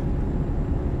actually?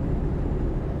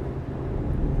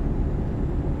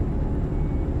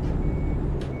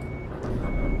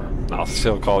 I'll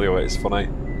still call you it, it's funny.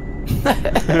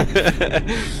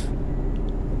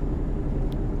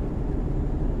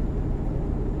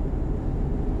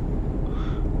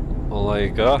 Well, there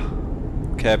you go.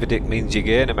 Curvy dick means you're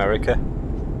gay in America.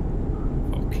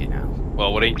 Fucking hell.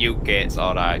 Well, weren't you Gates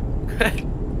alright?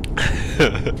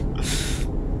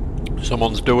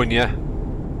 Someone's doing you.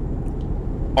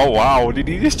 Oh wow, did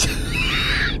he just...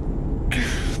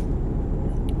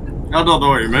 I don't know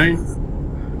what you mean.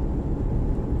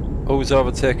 Who's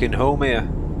overtaking whom here?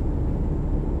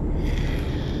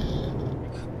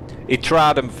 He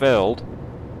tried and failed.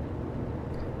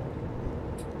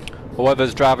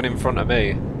 Whoever's driving in front of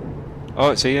me.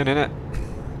 Oh, it's Ian, innit?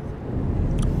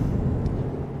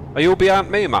 Are you behind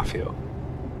me, Matthew?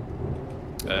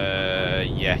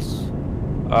 Yes.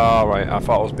 Oh, right, I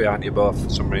thought I was behind you both for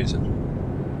some reason.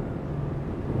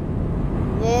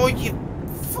 Oh, you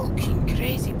fucking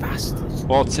crazy bastards.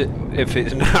 What's it if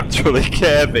it's naturally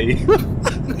curvy?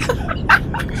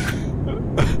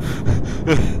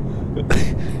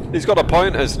 He's got a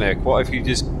point, hasn't Nick? What if you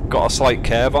just got a slight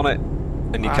curve on it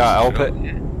and you can't help it?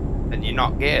 Yeah. And you're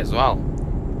not gay as well.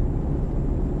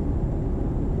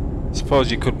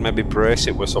 Suppose you could maybe brace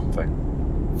it with something.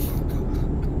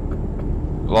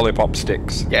 Lollipop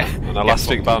sticks. Yeah. An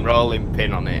elastic band. Rolling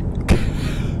pin on it.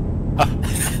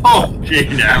 Oh, gee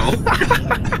now.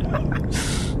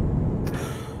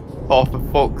 Oh, for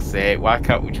fuck's sake, why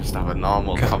can't we just have a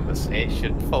normal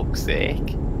conversation? Fuck's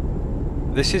sake.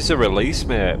 This is a release,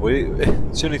 mate.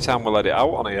 It's the only time we'll let it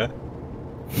out on here.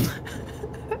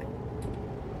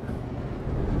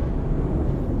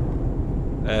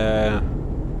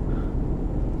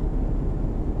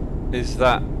 Is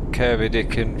that curvy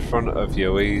dick in front of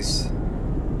you? He's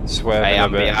swerving I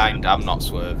am a bit. behind, I'm not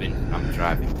swerving, I'm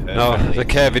driving perfectly. No, the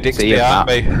curvy dick's See you, behind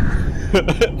me.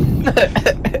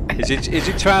 Is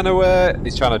he trying to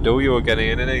he's trying to do you again,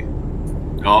 isn't he?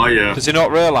 Oh yeah. Does he not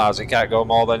realise he can't go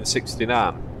more than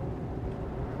 69?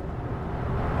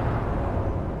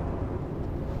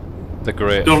 The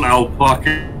great. Don't help, I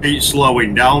keep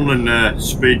slowing down and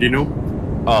speeding up.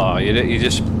 Oh, you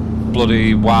just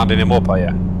bloody winding him up, are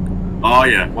you? Oh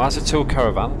yeah. Why is there two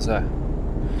caravans there?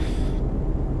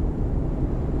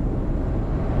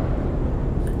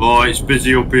 Oh, it's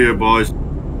busy up here, boys.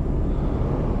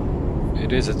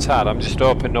 It is a tad. I'm just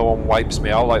hoping no one wipes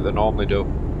me out like they normally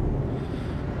do.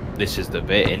 This is the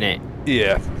bit, innit?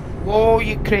 Yeah. Whoa,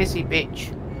 you crazy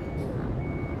bitch.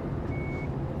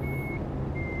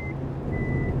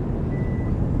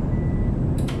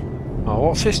 Oh,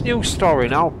 what's this new story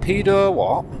now? Pedo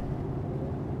what?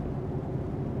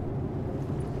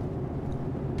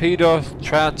 Pedo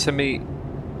tried to meet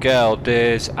girl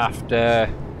days after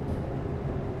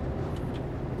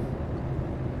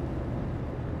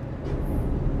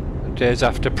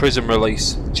prison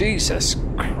release. Jesus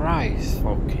Christ.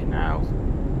 Fucking hell.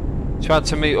 Tried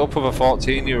to meet up with a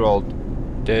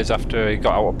 14-year-old days after he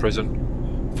got out of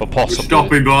prison for possibly... We're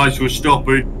stopping, boys, we're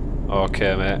stopping.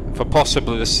 Okay, mate. For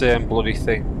possibly the same bloody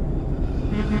thing.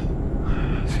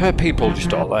 People just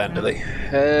don't learn, do they?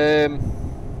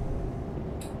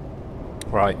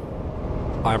 Right.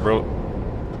 I'm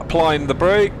applying the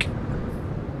brake.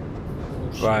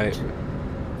 Right.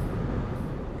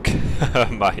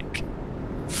 Mike.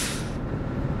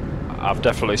 I've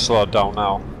definitely slowed down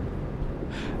now.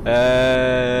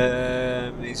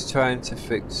 He's trying to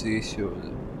fix the issue.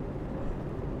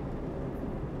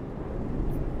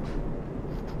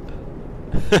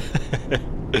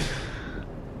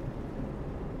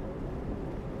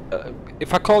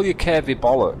 If I call you Curvy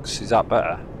Bollocks, is that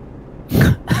better?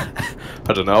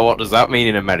 I don't know, what does that mean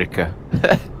in America?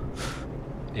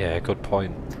 Yeah, good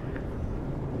point.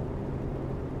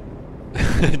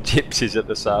 Gypsies at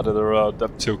the side of the road,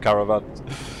 them two caravans.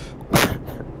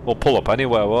 We'll pull up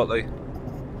anywhere, won't they?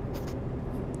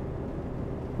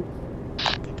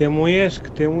 Te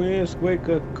muiesc, băi,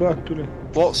 căcatule.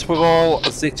 What's with all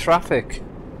the traffic?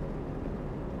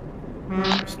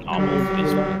 It's normal for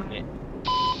this one, isn't it?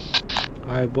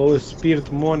 Ai băut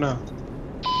spirit, Mona.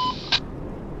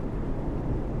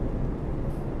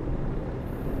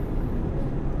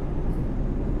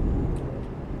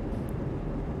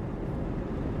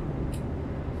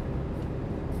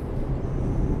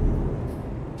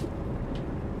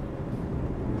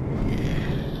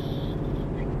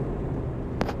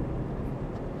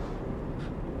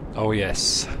 Oh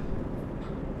yes.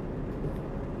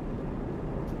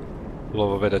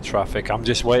 Love a bit of traffic. I'm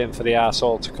just waiting for the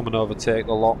arsehole to come and overtake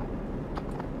the lot.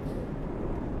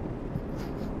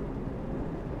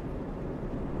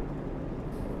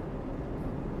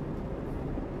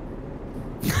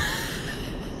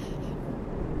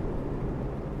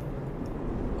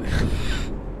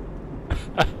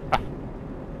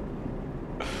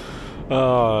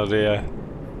 Oh dear.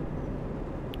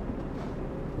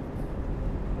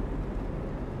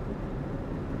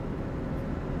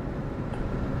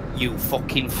 You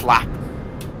fucking flap.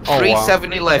 Oh,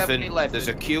 3711, there's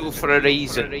a queue for a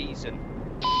reason.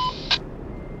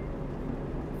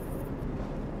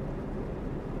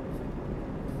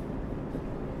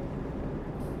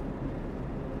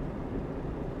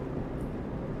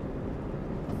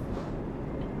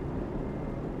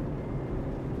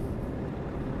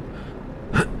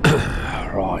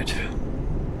 Right.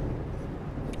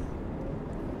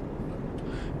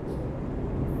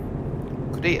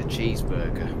 Could eat a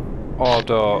cheeseburger.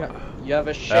 Order. You have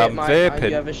a shit vaping.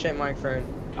 you have a shit microphone.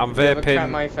 I'm You have a crap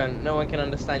vaping microphone. No one can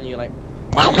understand you. Like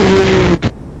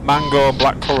mango and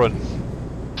blackcurrant.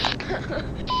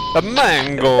 A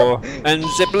mango and the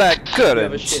you have a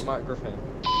blackcurrant. shit microphone.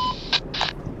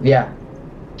 Yeah.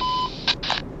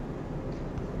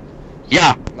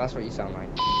 Yeah! That's what you sound like.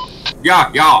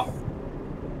 Yeah.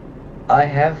 I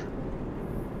have.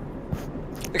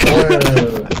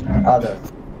 Other.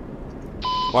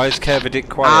 Why is Kevin Dick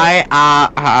quiet? I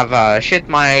have a shit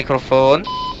microphone.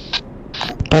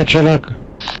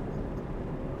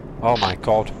 Oh my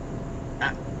god.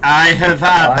 I have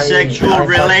had sexual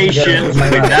relations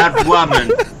with that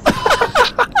woman.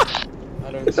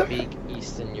 I don't speak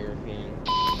Eastern European.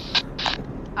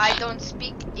 I don't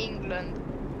speak England.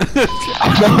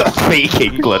 I don't speak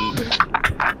England.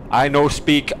 I know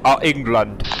speak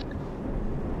England.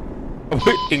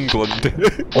 England.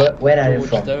 Where are you George,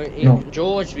 from? don't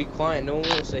George, be quiet. No one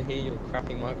wants to hear your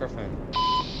crappy microphone.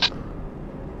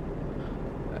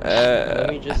 Let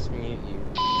me just mute you.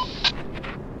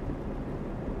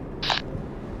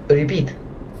 Repeat.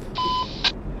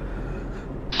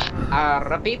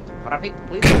 Repeat,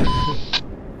 please.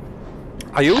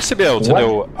 I used to be able to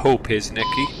do hoopies,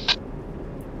 Nicky.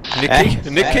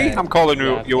 Nicky? I'm calling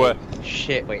you a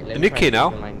shit. Wait, let me Nicky try now.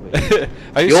 the language.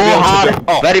 I used You to be able to have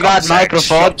do very bad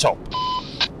microphone. Shut up.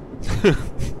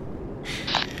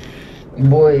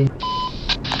 Boy.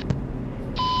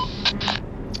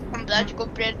 Îmi place cu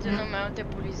prietenul meu te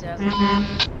pulizează.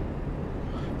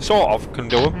 Sort of can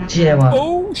do them. Cinema.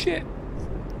 Oh shit.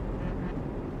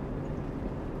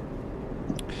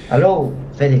 Hello,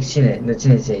 Felix, cine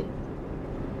ți-ai?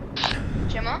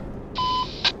 Ce mă?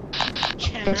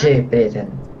 Ce prieten?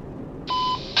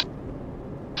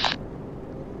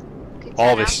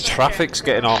 All this traffic's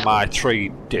getting on my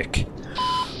tree, dick.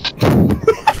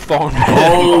 Oh,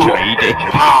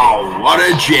 wow, what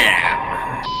a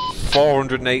jam!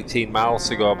 418 miles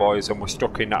to go, boys, and we're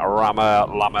stuck in that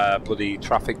Lama bloody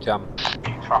traffic jam.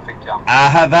 I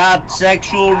have had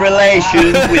sexual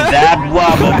relations with that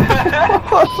woman.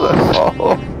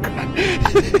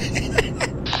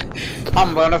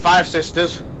 I'm one of 5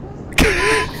 sisters.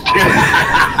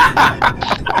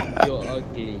 You're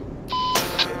ugly.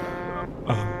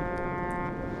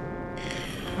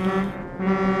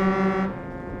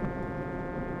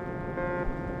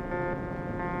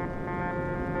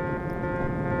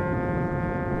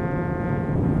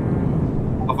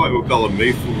 I thought we were calling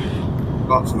me funny.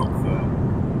 That's not fair.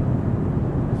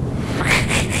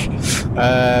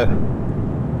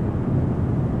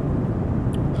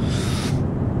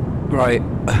 Right.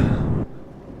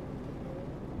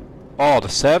 Oh, the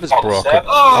server's broken.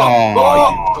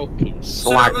 Oh, you fucking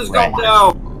slag. Server's gone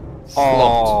down.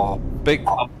 Oh, big.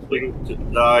 I blinked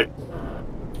and died.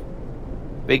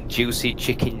 Big juicy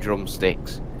chicken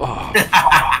drumsticks. Oh.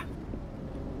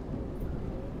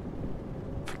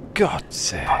 For God's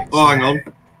sake. Oh, hang on.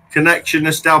 Connection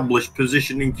established.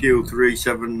 Position in queue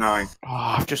 379. Oh,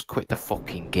 I've just quit the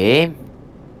fucking game.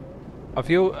 Have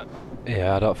you?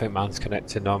 Yeah, I don't think mine's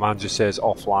connected. No, mine just says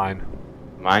offline.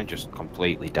 Mine just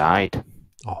completely died.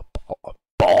 Oh,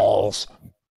 balls.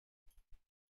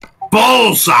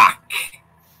 Ballsack!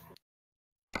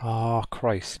 Oh,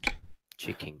 Christ.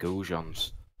 Chicken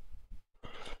goujons.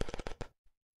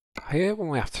 I hate when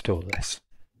we have to do this.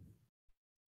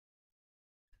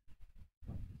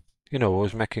 You know, I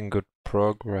was making good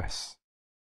progress.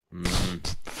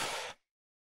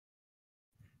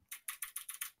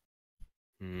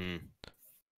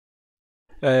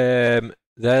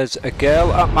 There's a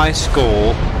girl at my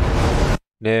school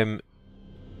named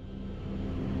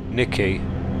Nikki,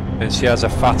 and she has a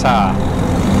fat arm.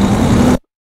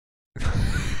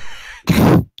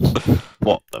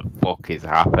 What the fuck is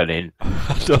happening?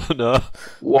 I don't know.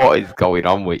 What is going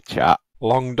on with chat?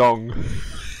 Long dong.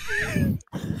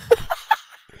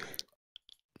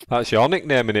 That's your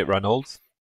nickname, innit, Reynolds?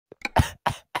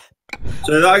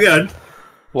 Say that again.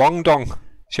 Long dong.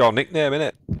 It's your nickname,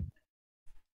 innit?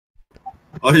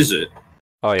 Oh, is it?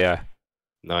 Oh, yeah.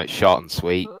 No, it's short and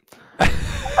sweet.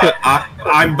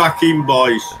 I'm back in,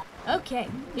 boys. Okay,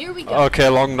 here we go. Okay,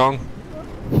 long dong.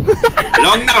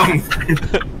 Long dong.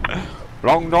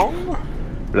 Long dong.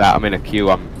 Right, I'm in a queue.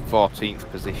 I'm 14th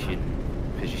position.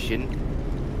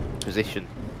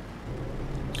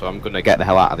 So I'm gonna get the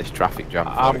hell out of this traffic jam.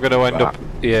 I'm gonna end up.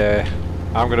 Yeah.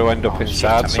 I'm gonna end up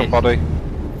inside somebody.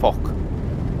 Fuck.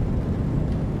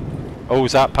 Oh,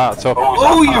 is that part up?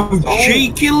 Oh, you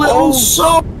cheeky little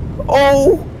son!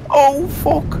 Oh,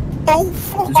 fuck! Oh,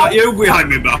 fuck! Is that you behind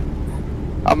me, man?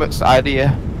 I'm outside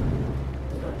here.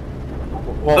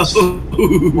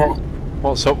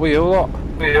 What's up with you lot?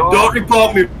 Don't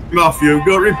report me, Matthew.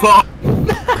 Don't report.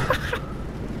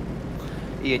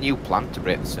 Ian, you planned to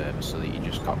break the server so that you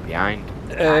just got behind.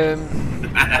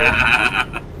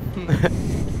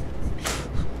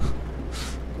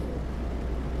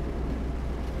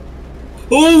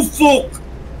 Oh, fuck!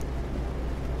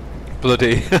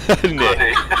 Bloody.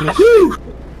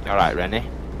 Alright, Rennie.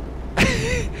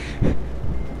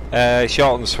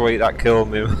 Short and sweet, that killed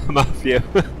me, Matthew.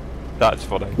 That's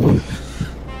funny.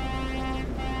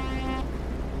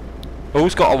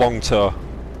 Who's got a long toe?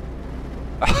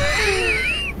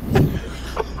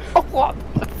 What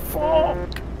the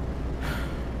fuck?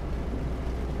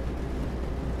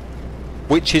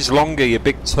 Which is longer, your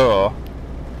big toe?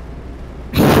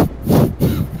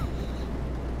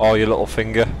 Or your little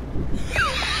finger?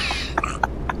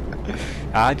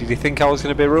 Did you think I was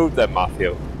going to be rude then,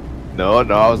 Matthew? No,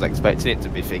 I was expecting it to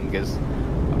be fingers.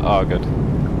 Oh, good.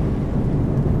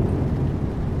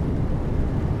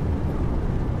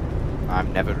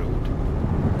 I'm never rude.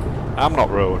 I'm not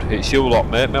rude. It's you lot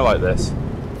made me like this.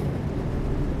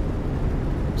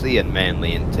 It's Ian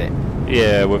mainly, isn't it?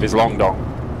 Yeah, with his long dong.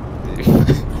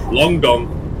 Long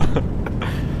dong.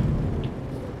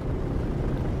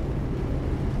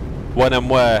 When and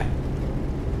where?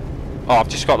 Oh, I've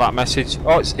just got that message.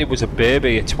 Oh, it was a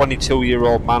baby. A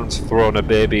 22-year-old man's thrown a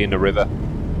baby in a river.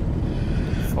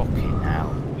 Fucking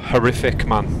hell. Horrific,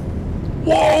 man.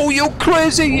 Whoa, you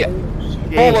crazy!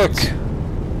 Bollock!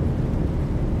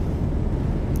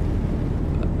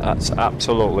 That's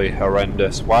absolutely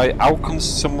horrendous. Why? How can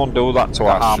someone do that to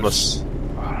a harmless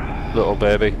little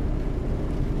baby?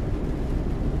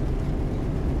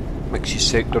 Makes you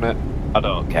sick, doesn't it? I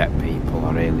don't get people,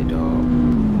 I really don't.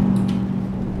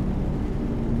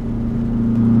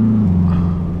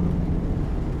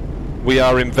 We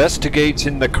are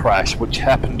investigating the crash which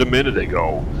happened a minute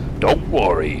ago. Don't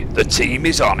worry, the team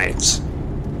is on it.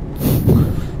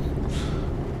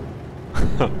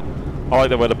 I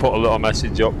like the way they put a little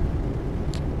message up.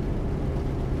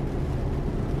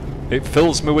 It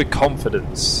fills me with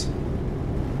confidence.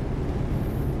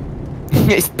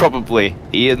 It's probably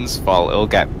Ian's fault. He'll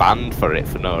get banned for it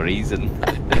for no reason.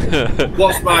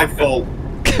 What's my fault?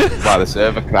 Why the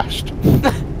server crashed. Do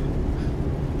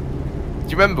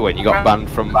you remember when you got banned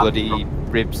from bloody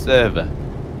Rib server?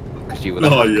 Because you were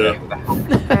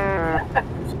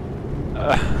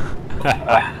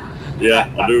Yeah,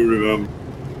 I do remember.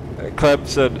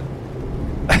 Clemson.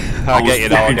 I get you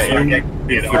now, I get you.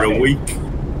 it for a week.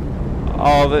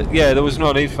 Oh, yeah, there was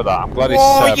no need for that. I'm glad his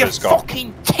Oh, you server's gone.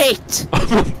 fucking tit!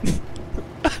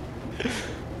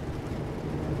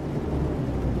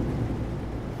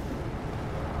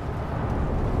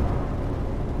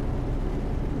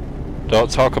 Don't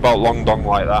talk about Long Dong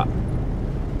like that.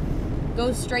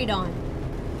 Go straight on.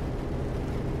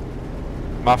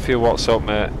 Matthew, what's up,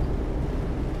 mate?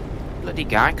 Bloody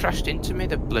guy crashed into me,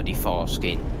 the bloody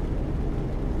foreskin.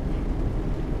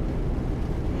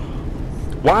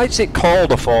 Why is it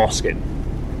called a foreskin?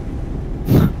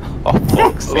 Oh,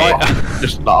 fuck's sake.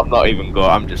 I'm not even going,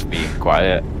 I'm just being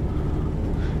quiet.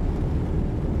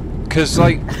 Because,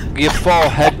 like, your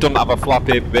forehead doesn't have a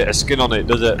flappy bit of skin on it,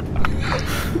 does it?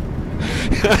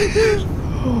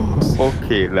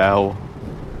 Fucking hell.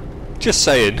 Just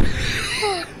saying.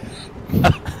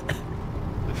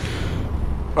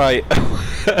 Right.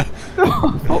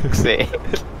 Fuck's sake.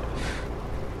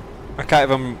 I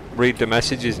can't even read the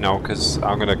messages now because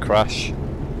I'm gonna crash.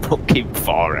 Fucking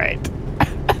forehead.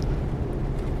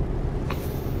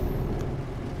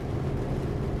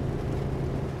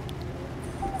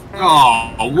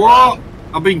 Oh, what?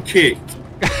 I've been kicked.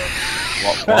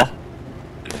 What?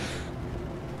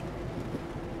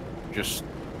 Just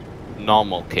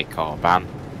normal kick or ban?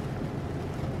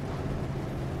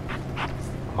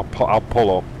 I'll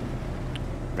pull up.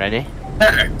 Ready?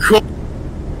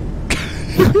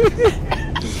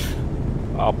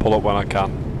 I'll pull up when I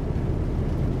can.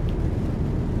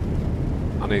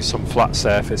 I need some flat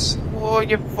surface. Oh,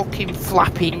 you fucking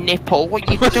flappy nipple, what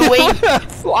you doing?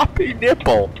 Flappy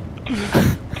nipple?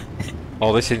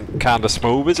 Oh, this isn't kinda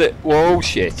smooth, is it? Whoa,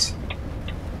 shit.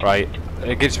 Right,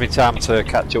 it gives me time to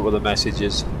catch up with the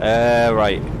messages.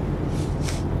 Right.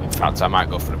 In fact, I might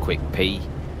go for a quick pee.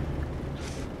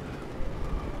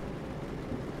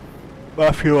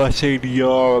 Matthew, I seen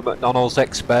you're a McDonald's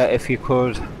expert. If you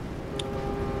could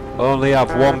only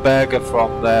have one burger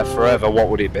from there forever, what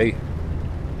would it be?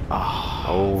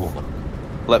 Oh.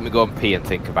 Let me go and pee and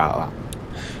think about that.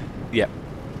 Yep.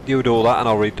 You do all that and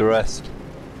I'll read the rest.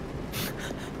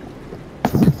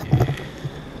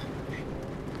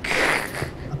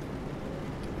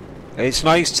 It's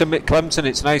nice to meet Clemson,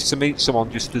 it's nice to meet someone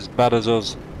just as bad as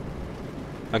us.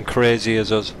 And crazy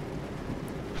as us.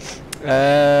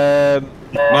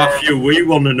 Matthew, we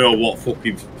want to know what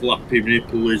fucking flappy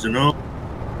nipple is and all.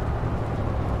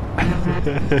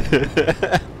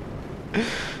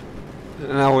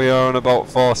 Now we are on about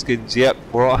foreskins. Yep,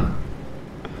 what?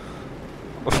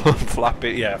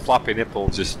 Flappy nipple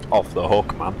just off the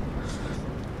hook, man.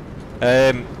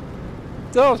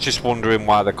 I was just wondering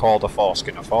why they called a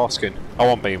foreskin a foreskin. I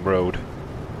wasn't being rude.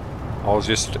 I was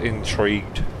just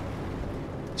intrigued.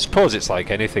 Suppose it's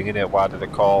like anything, innit? Why do they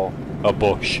call a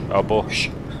bush a bush?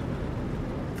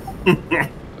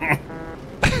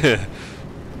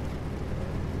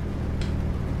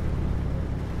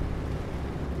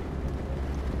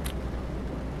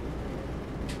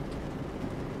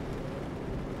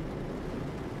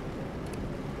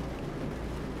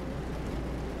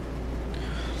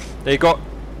 You got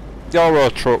the Euro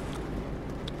truck,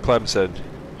 Clemson.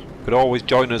 Could always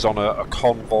join us on a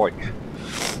convoy.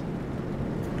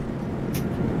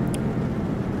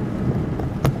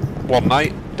 One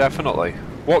night, definitely.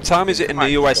 What time is it in the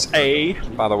USA,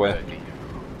 by the way?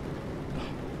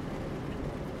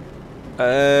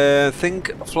 I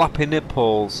think flappy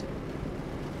nipples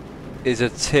is a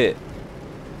tit.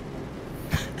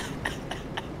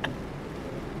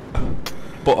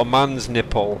 But a man's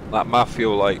nipple that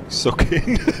Matthew likes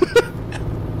sucking.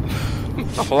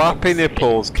 Flappy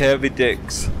nipples, curvy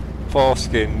dicks,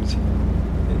 foreskins.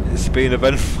 It's been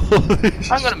eventful.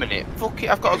 Hang on a minute, fuck it,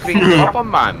 I've got a green blob on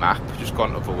my map, just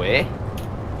gone other way.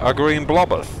 A green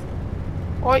blobbeth?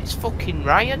 Oh, it's fucking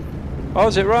Ryan. Oh,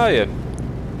 is it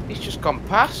Ryan? He's just gone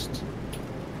past.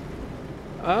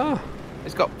 Ah.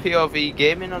 He's got POV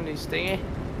gaming on his thingy.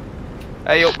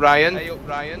 Hey up, Ryan. Hey up,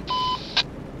 Ryan.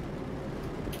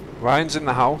 Ryan's in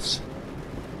the house.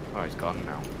 Oh, he's gone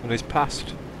now. And he's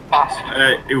passed.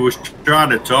 He was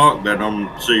trying to talk then on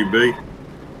CB.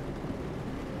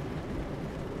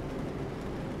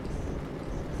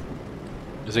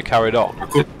 Has he carried on? I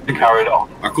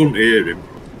couldn't hear him.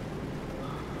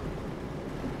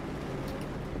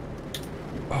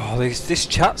 Oh, this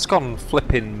chat's gone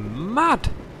flipping mad.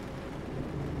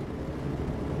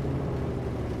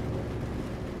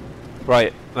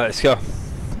 Right, let's go.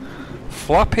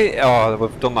 Flappy. Oh,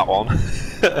 we've done that one.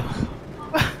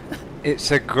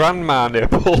 It's a grandma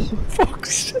nipple.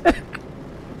 Fuck's sake.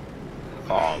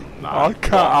 Oh man. I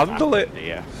can't handle it.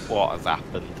 Yeah. What has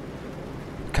happened?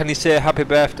 Can you say happy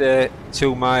birthday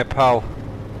to my pal,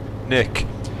 Nick?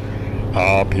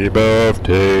 Happy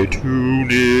birthday to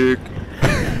Nick.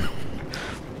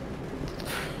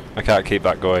 I can't keep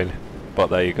that going, but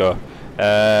there you go.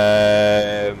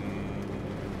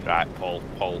 Right, pull.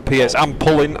 PS, I'm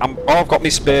pulling. I've got my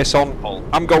space on. Pull.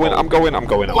 I'm going. I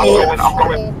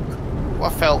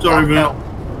felt. Sorry, mate.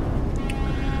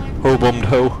 Who bummed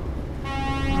who?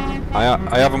 I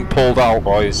haven't pulled out,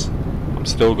 boys. I'm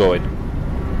still going.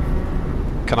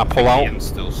 Can I pull out? Ian's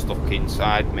still stuck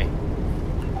inside me.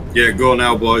 Yeah, go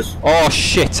now, boys. Oh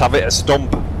shit! I've hit a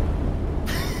stump.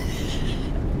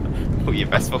 Oh, you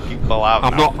best fucking pull out.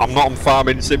 I'm not on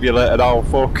Farming Simulator now.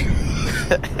 Fuck.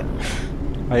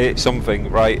 I hit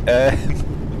something. Right.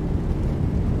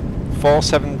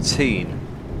 417.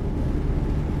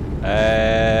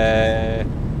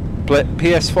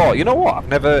 PS4. You know what? I've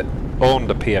never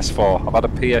owned a PS4. I've had a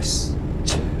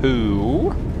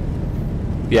PS2.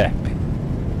 Yeah.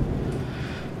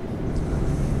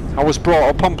 I was brought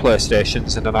up on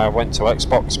PlayStations and then I went to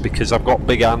Xbox because I've got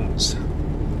big hands.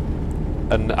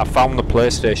 And I found the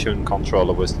PlayStation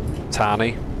controller was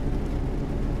tiny.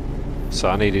 So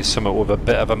I needed something with a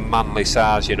bit of a manly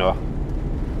size, you know.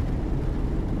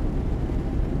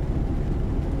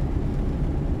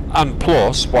 And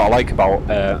plus, what I like about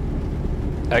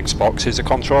Xbox is the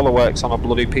controller works on a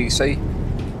bloody PC.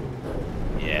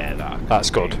 Yeah, that's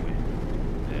good.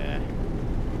 Yeah.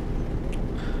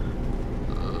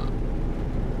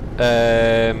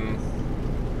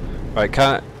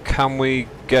 Right, can we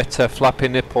get a flappy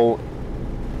nipple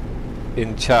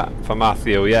in chat for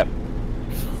Matthew? Yep.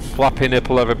 Flappy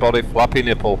nipple, everybody. Flappy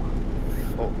nipple.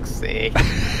 Fuck's sake.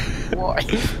 What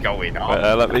is going on?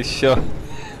 Right, let me show.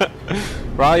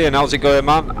 Ryan, how's it going,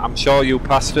 man? I'm sure you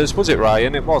passed us. Was it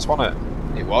Ryan? It was, wasn't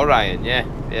it? It was Ryan, yeah.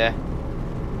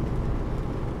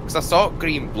 Because I saw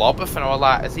green blob and I was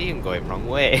like, is Ian going wrong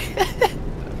way?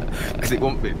 Because it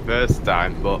won't be the first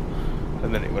time, but...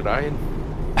 And then it was Ryan.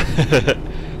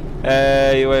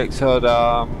 You work so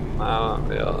damn...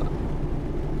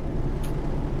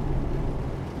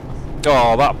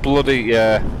 Oh, that bloody...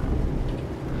 yeah.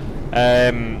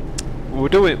 We're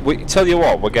doing. Tell you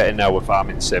what, we're getting there with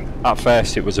Farming Sim. At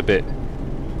first, it was a bit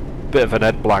of an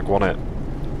head blag, wasn't it?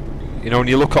 You know, when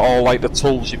you look at all like the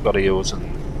tools you've got to use, and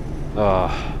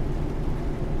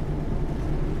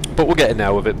but we're getting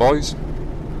there with it, boys.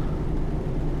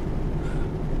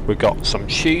 We got some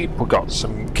sheep, we got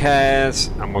some cares,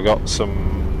 and we got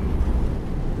some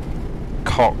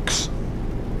cocks.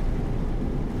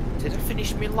 Did I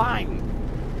finish my lime?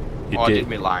 You I did. did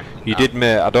my lime. You did,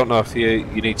 mate. I don't know if you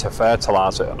need to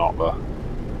fertilise it or not, though.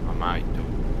 I might do.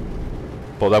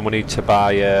 But then we need to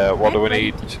buy. What do we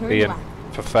need, Ian,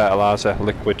 for fertiliser?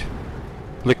 Liquid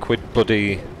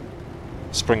bloody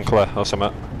sprinkler or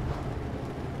something.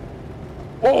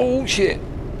 Oh shit!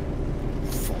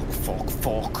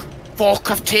 Fuck!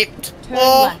 I've tipped.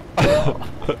 Turn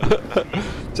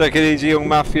Take it easy, young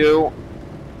Matthew.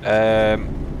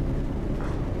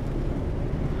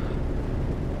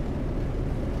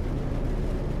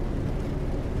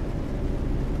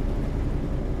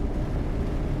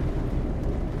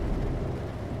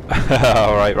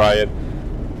 Alright, Ryan.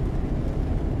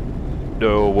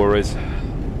 No worries.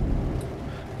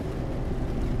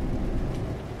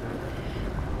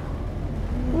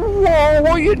 Whoa,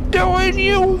 what are you doing,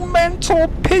 you mental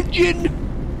pigeon?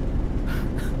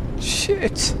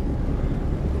 Shit.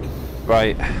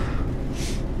 Right.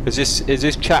 Is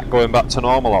this chat going back to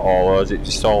normal at all, or is it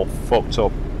just all fucked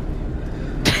up?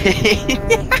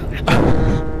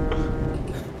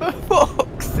 For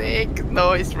fuck's sake.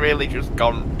 No, it's really just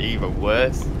gone even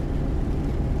worse.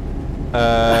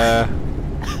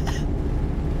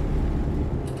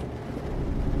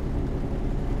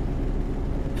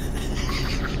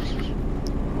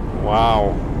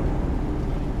 Wow.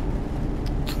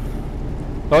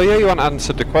 Oh yeah, you haven't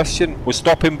answered the question. We're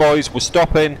stopping, boys, we're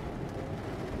stopping.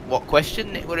 What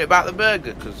question? Were it about the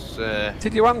burger? Because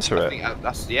did you answer it? I think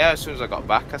that's, yeah, as soon as I got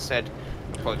back I said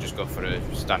I'd probably just go for a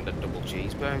standard double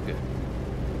cheeseburger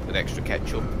with extra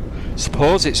ketchup.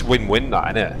 Suppose it's win-win,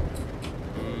 that, innit?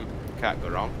 Can't go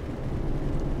wrong.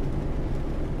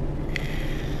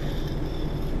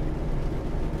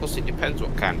 Plus it depends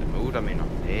what kind of mood I'm in on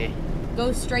the day.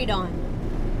 Go straight on.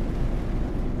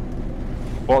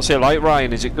 What's it like,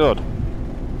 Ryan? Is it good?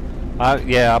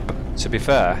 Yeah, to be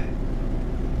fair,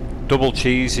 double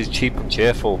cheese is cheap and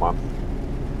cheerful, man.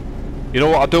 You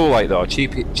know what I do like though?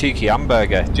 Cheeky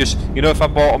hamburger. Just, you know, if I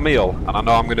bought a meal and I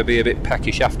know I'm going to be a bit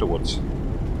peckish afterwards,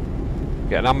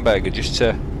 get an hamburger just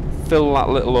to fill that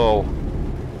little hole.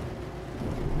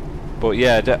 But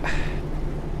yeah,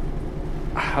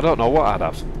 I don't know what I'd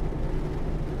have.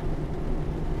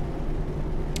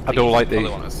 I don't like the the.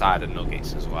 one side of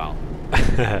nuggets as well.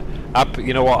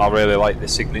 You know what? I really like the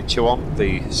signature one,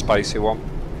 the spicy one.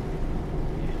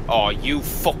 Oh, you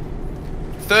fuck!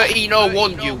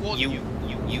 1301,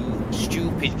 you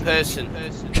stupid person.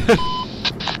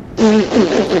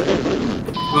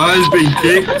 Has been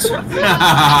kicked.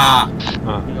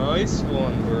 Nice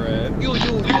one, Brad. You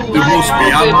must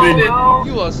be admin.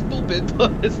 You are stupid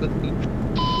person.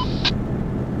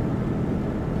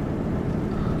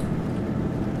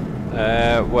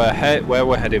 Where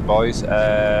we're headed, boys?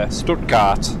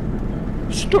 Stuttgart.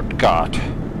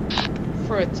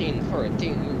 13.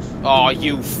 Oh,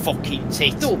 you fucking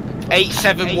tit.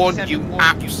 871, you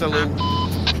absolute.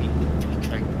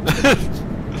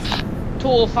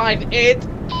 258.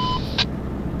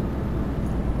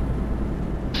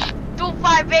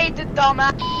 258,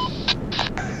 dumbass.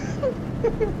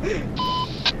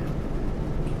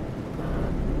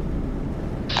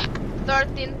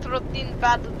 Thirteen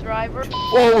battle driver.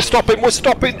 Oh, we're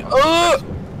stopping!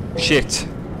 Shit.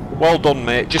 Well done,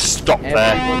 mate. Just stop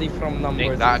there. Everybody from number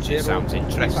Nick, that just sounds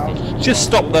interesting. Just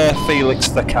stop there, Felix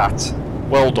the cat.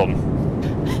 Well done.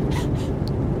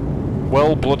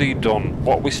 Well bloody done.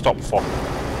 What we stopped for?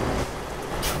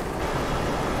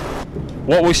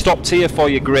 What we stopped here for,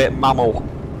 you great mammal?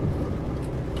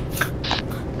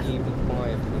 Keep it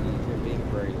quiet, please. You're being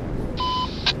very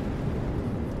loud.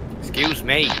 Excuse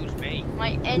me.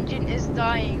 My engine is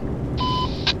dying.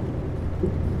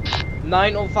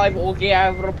 905, okay,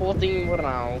 I'm reporting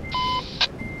now.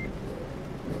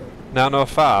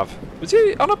 905? Was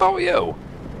he on about you?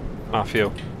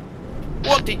 Matthew.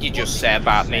 What did you just say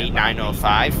about me,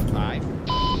 905?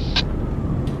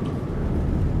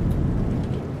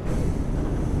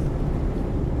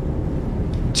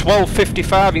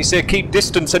 12:55. You say keep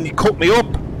distance and you cut me up.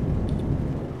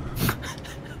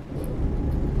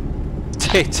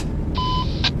 Tit.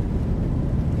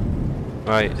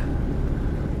 Right.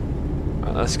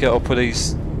 Let's get up with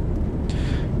these.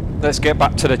 Let's get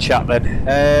back to the chat then.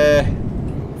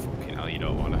 Fucking hell, you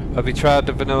don't wanna. Have you tried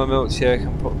the vanilla milkshake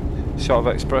and put a shot of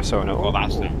espresso in it? Well,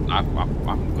 that's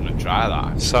I'm gonna try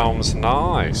that. Sounds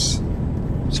nice.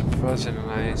 Surprisingly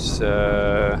nice.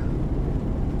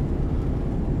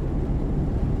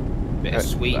 Bit of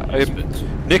sweetness, but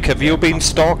Nick, have you been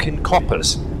stalking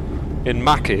coppers in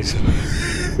Mackey's?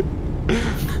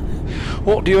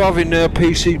 What do you have in there,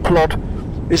 PC Plod?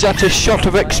 Is that a shot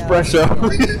of espresso?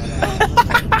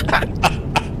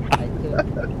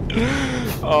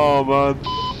 Oh man,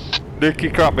 Nick, you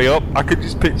cracked me up. I could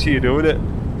just picture you doing it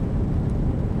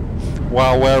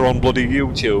while we're on bloody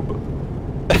YouTube.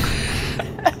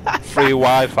 Free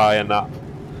Wi-Fi and that.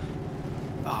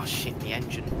 oh shit, the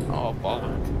engine. Oh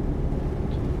bollock.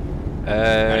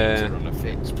 I need to run a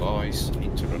fix, boys. I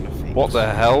need to run a fix. What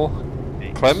the hell?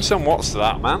 Clemson, what's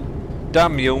that, man?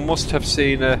 Damn, you must have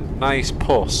seen a nice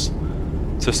puss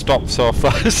to stop so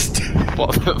fast.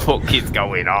 What the fuck is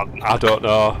going on? I don't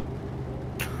know.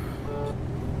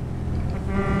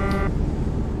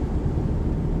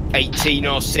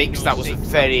 $18.06, that was a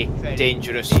very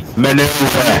dangerous Maneuver.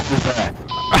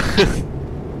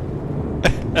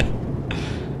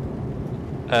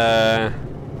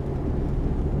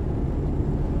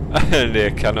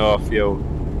 Nick, I know a few.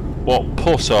 What,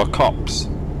 puss or cops?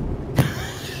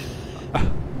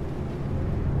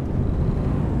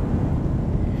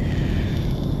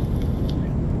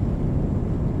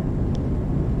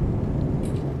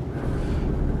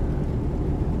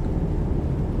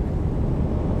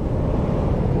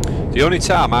 The only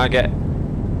time I get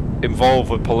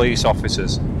involved with police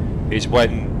officers is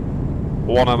when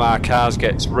one of my cars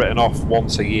gets written off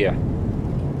once a year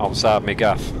outside my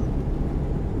gaff.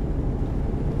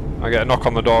 I get a knock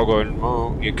on the door going,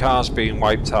 oh, your car's being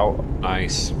wiped out.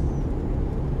 Nice.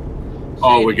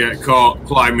 Oh, we get caught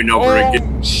climbing over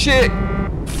again. Shit!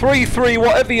 3-3,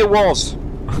 whatever you was.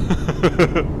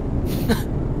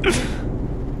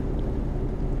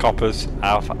 Coppers.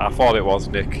 I thought it was,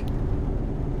 Nick.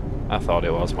 I thought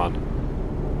it was, man.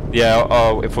 Yeah,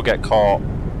 oh, if we get caught,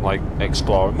 like,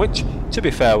 exploring. Which, to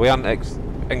be fair, we haven't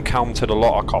encountered a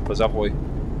lot of coppers, have we?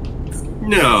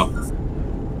 No.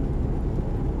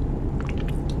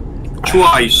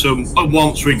 Twice, and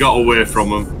once we got away from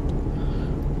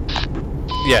them.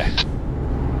 Yeah.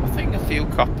 I think a few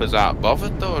coppers aren't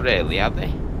bothered though, really, are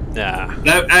they? Nah.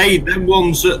 Hey, them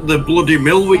ones at the bloody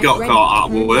mill we got caught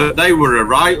at were, they were a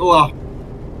right lot.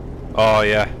 Oh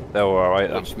yeah, they were alright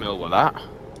then. Which mill were that?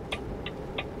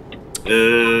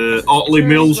 Otley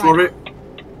Mills, were it?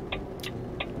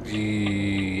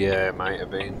 Yeah, it might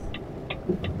have been.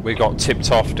 We got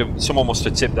tipped off. Someone must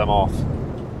have tipped them off.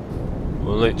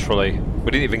 Literally.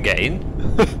 We didn't even get in.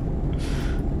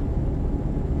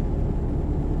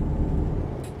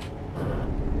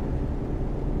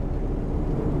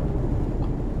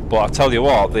 But I tell you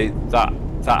what,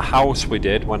 that house we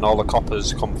did when all the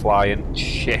coppers come flying,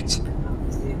 shit.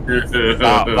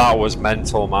 that was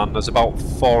mental, man. There's about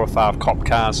 4 or 5 cop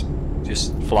cars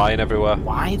just flying everywhere.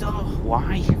 Why though?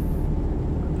 Why?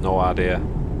 No idea.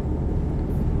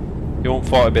 You wouldn't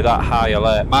thought it'd be that high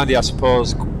alert. Mind you, I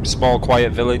suppose, small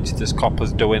quiet village, there's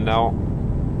coppers doing now.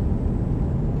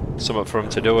 Something for them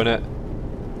to do in it.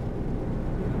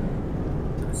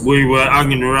 We were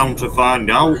hanging around to find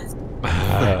out.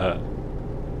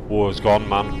 Was gone,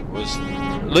 man. Was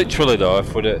literally though.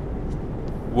 If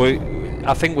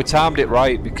I think we timed it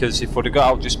right, because if we'd have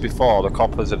got out just before, the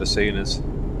coppers would have seen us.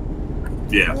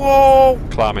 Yeah. Whoa!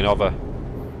 Climbing over.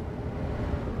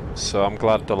 So I'm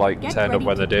glad they like turned up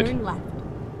when they did.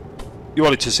 You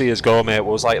wanted to see us go, mate. It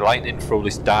was like lightning through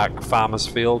this dark farmer's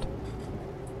field.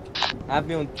 I've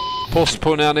been Post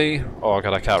punani. Oh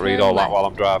god, I can't read all that while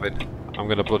I'm driving. I'm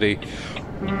gonna bloody.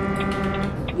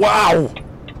 Wow!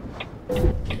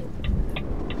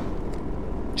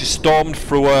 Just stormed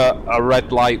through a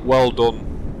red light. Well done.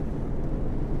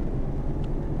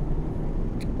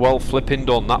 Well flipping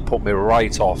done. That put me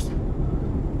right off.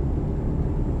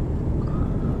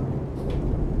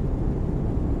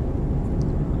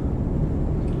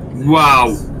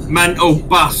 Wow, mental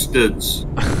bastards.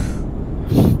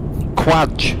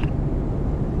 Quadgy.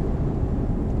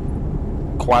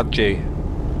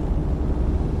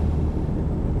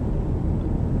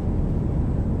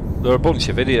 They're a bunch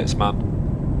of idiots, man.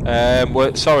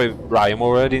 Sorry, Ryan,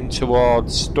 we're heading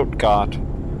towards Stuttgart.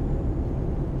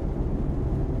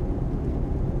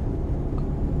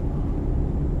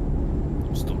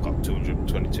 Still got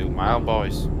 222 mile,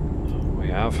 boys. We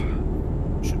have.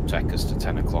 Should take us to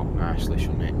 10 o'clock nicely,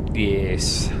 shouldn't it?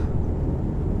 Yes.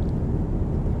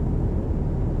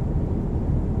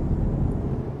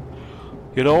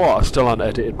 You know what? I still haven't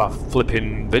edited my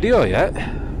flipping video yet.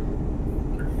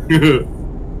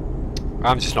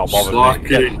 I'm just not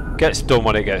bothered. Gets done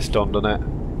when it gets done, doesn't it?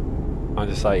 I'm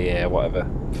just like, yeah, whatever.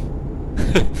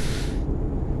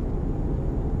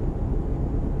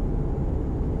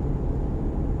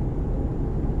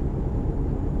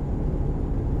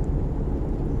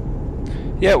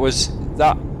 Yeah, it was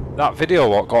that video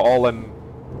what got all them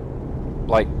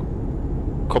like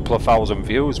couple of thousand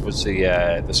views was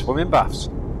the swimming baths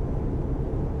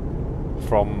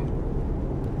from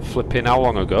flipping how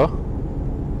long ago?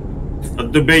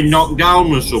 Had they been knocked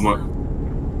down or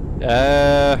something?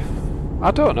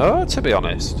 I don't know, to be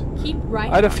honest. Keep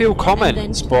right. I had a few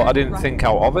comments, but I didn't think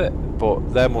out of it.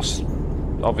 But there must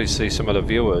obviously some of the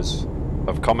viewers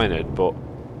have commented, but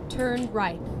turn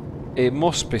right. It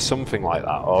must be something like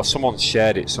that, or someone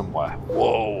shared it somewhere.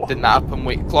 Whoa! Didn't that happen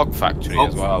with Clog Factory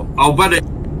as well? I'll bet it.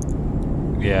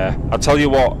 Yeah, I'll tell you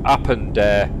what happened.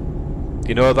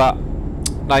 You know that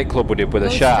nightclub we did with a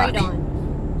shark?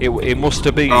 It must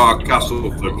have been. Oh, Castle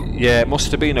Flip. Yeah, it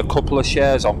must have been a couple of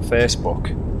shares on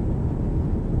Facebook,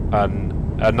 and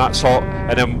that's all.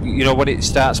 And then you know when it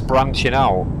starts branching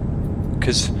out,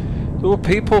 because there were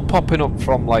people popping up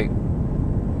from like.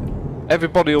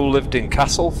 Everybody who lived in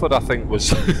Castleford, I think,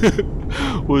 was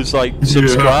was like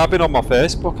subscribing on my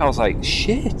Facebook. I was like,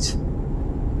 shit.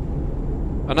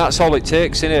 And that's all it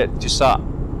takes, innit? Just that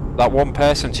one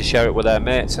person to share it with their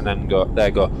mates, and then go,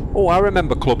 oh, I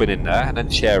remember clubbing in there, and then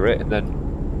share it, and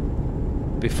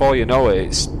then before you know it,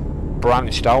 it's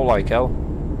branched out like hell.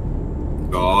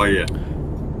 Oh yeah.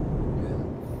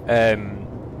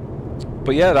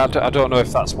 But yeah, I don't know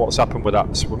if that's what's happened with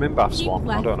that swimming baths one.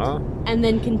 I don't know. And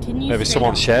then continue. Maybe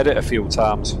someone shared it a few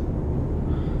times.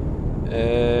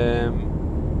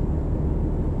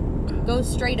 Go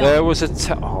straight on. There was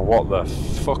a oh, what the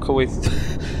fuck are we?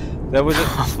 There was a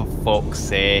for fuck's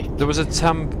sake. There was a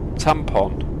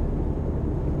tampon.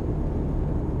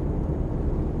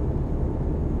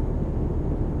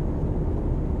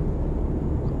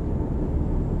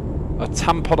 A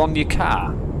tampon on your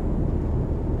car.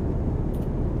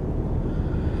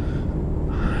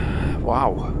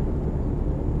 Wow.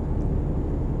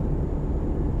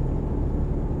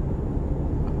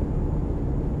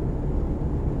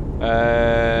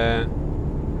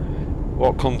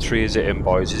 What country is it in,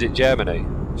 boys? Is it Germany?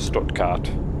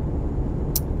 Stuttgart?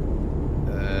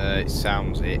 It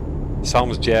sounds it.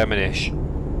 Sounds Germanish.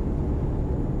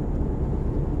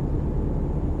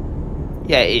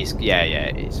 Yeah, it is. Yeah,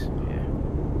 it is.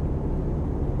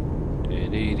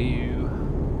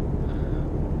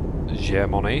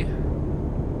 Germany.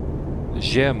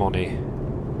 Germany.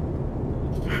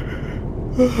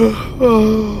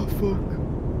 Oh, fuck.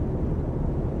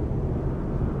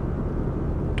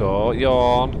 Don't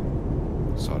yawn.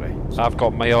 Sorry. I've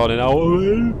got my yawning out.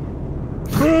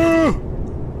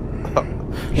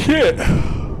 Shit.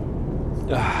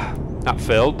 That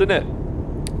failed, didn't it?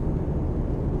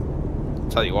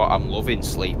 Tell you what, I'm loving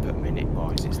sleep at the minute,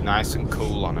 boys. It's nice and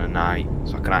cool on a night,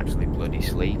 so I can actually bloody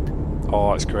sleep.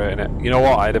 Oh, it's great, isn't it? You know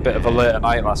what? I had a bit of a later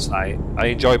night last night. I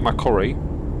enjoyed my curry.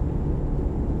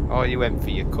 Oh, you went for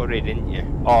your curry, didn't you?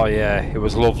 Oh yeah, it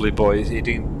was lovely, boys. It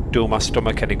didn't do my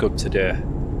stomach any good today.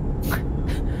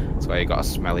 That's why you got a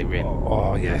smelly rim.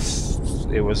 Oh yes,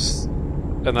 it was.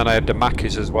 And then I had the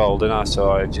Mackies as well, didn't I?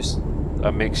 So I just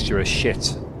a mixture of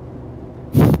shit.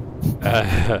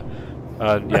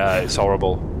 And yeah, it's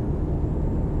horrible.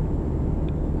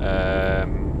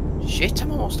 Shit,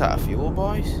 I'm almost out of fuel,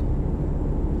 boys.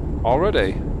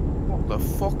 Already? What the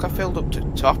fuck? I filled up to the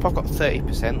top. I've got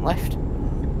 30% left.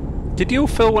 Did you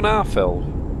fill when I filled?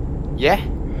 Yeah.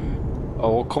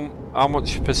 Oh, well, come. How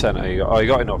much percent are you got? Oh, you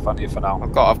got enough, haven't you, for now?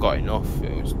 I've got enough.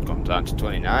 It's gone down to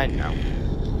 29 now.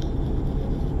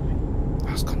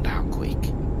 That's gone down quick.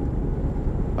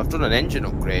 I've done an engine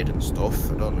upgrade and stuff.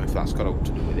 I don't know if that's got out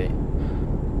to do with it.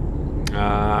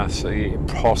 Ah, see,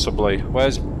 possibly.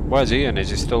 Where's Ian? Is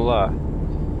he still there?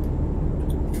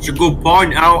 It's a good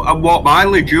point. How what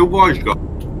mileage you boys got?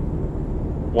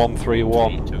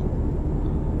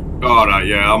 131. Alright,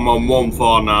 yeah, I'm on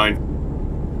 149.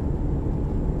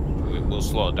 We'll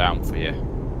slow it down for you.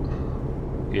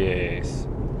 Yes.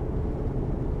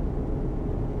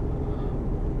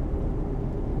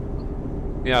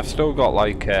 Yeah, I've still got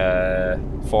like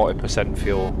 40%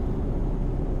 fuel.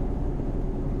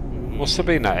 Must have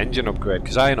been that engine upgrade,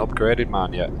 because I ain't upgraded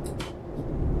mine yet.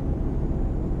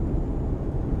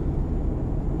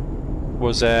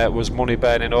 Was money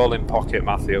burning all in pocket,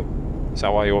 Matthew? Is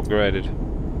that why you upgraded?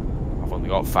 I've only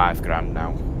got 5 grand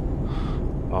now.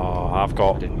 Oh, I've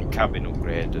got... I did my cabin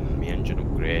upgrade and my engine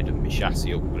upgrade and my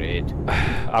chassis upgrade.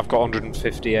 I've got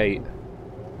 158.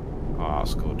 Oh,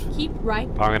 that's good. Keep right.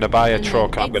 I'm going to buy a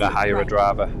truck. I'm going to hire a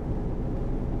driver.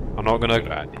 I'm not going to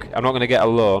get a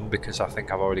loan because I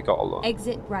think I've already got a loan.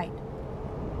 Exit right.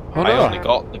 Oh, I no. only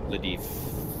got the bloody...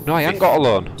 No, I ain't got a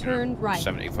loan. Turn right.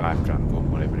 75 grand or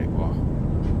whatever it was.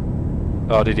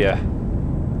 Oh, did you? Yeah.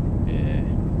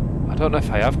 I don't know if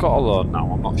I have got a loan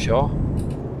now. I'm not sure.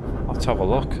 I'll have to have a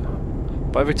look.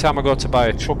 But every time I go to buy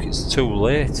a truck, it's too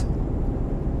late.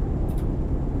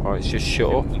 Or it's just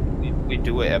shut up. We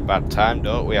do it at a bad time,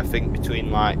 don't we? I think between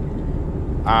like 8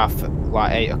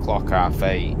 o'clock,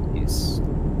 8:30, it's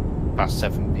past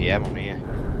 7 PM on here.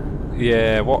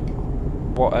 Yeah, what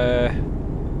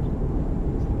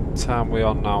time we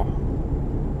on now?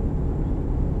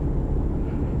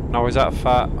 Now is that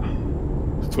fat?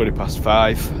 20 past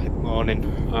 5 morning.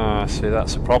 Ah, see,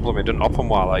 that's a problem. It doesn't open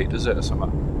while 8, does it, or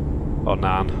something? Or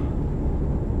 9?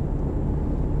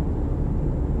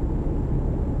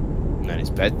 And then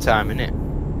it's bedtime, innit?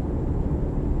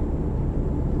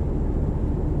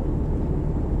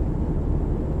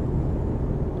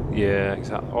 Yeah,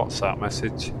 exactly. What's that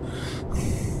message?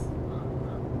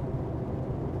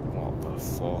 What the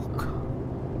fuck?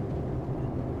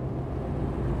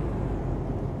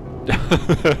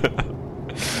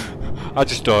 I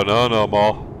just don't know no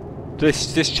more.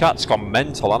 This chat's gone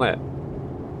mental, hasn't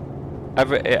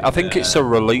it? I think it's a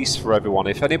release for everyone.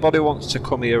 If anybody wants to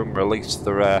come here and release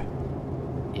their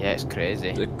yeah, it's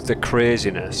crazy. The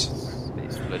craziness.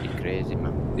 It's bloody crazy,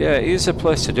 man. Yeah, it is a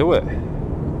place to do it.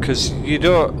 Because you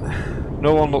don't...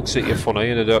 No one looks at you funny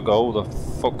and they don't go, oh, the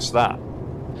fuck's that?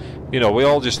 You know, we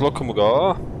all just look and we go,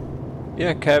 oh,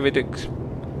 yeah, curvy dick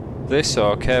this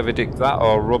or curvy dick that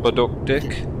or rubber duck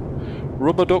dick.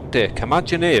 Rubber duck dick.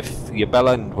 Imagine if your bell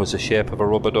end was the shape of a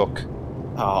rubber duck.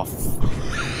 Oh, for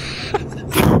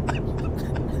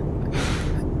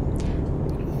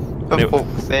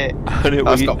fuck's sake.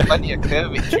 That's got plenty of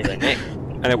curvature in it.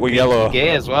 And it was yellow. Gay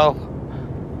as well.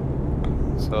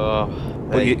 So,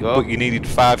 there you go. But you needed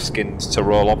 5 skins to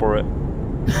roll over it.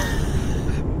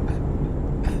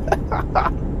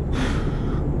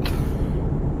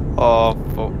 Oh,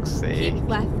 fuck's sake. Keep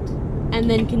left, and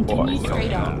then continue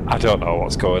straight on. I don't know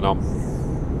what's going on.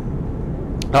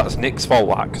 That's Nick's fault,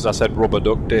 that, because I said rubber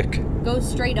duck dick. Go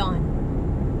straight on.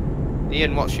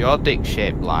 Ian, what's your dick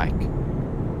shape like?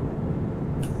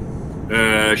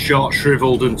 Short,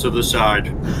 shriveled, and to the side.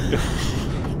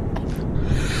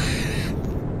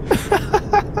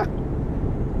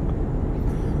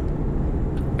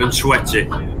 And sweaty.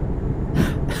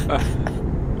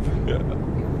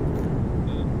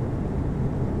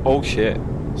 Oh shit,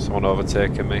 someone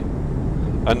overtaking me.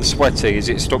 And sweaty, is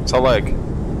it stuck to leg?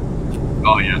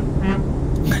 Oh yeah.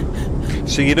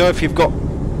 So you know if you've got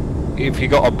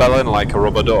a bell end like a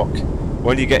rubber duck,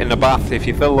 when you get in the bath, if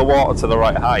you fill the water to the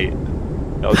right height,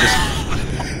 it'll just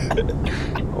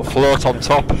it'll float on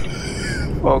top.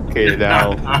 Okay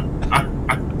now.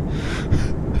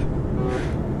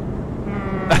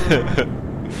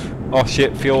 Oh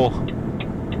shit, fuel.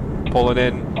 Pulling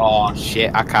in. Oh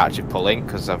shit, I can't actually pull in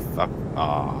because I've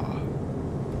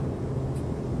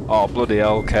Oh bloody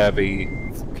hell, Kirby.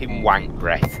 fucking wank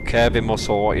breath. Kirby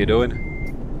Muscle, what are you doing?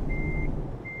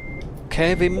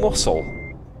 Kirby Muscle?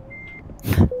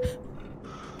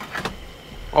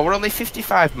 Oh, we're only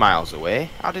 55 miles away.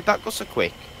 How did that go so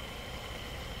quick?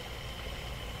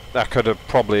 That could have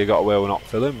probably got away with not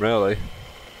filling, really.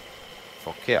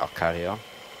 Fuck it, I'll carry on.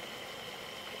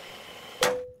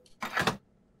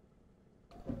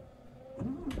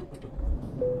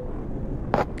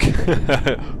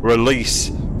 Release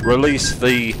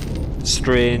the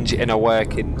strange inner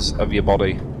workings of your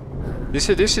body. This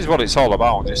is what it's all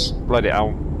about. Just let it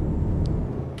out.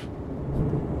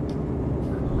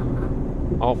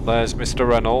 Oh, there's Mr.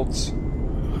 Reynolds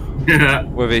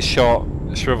with his short,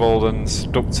 shriveled and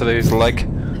stuck to his leg.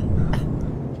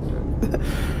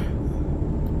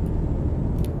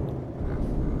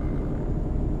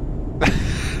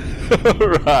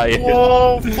 Right.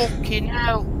 Whoa, fucking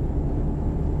hell.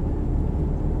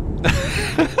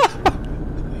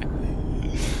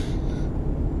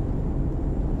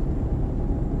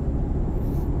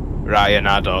 Ryan,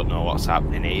 I don't know what's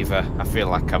happening either. I feel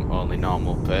like I'm the only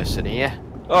normal person here.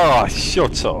 Oh,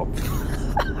 shut up.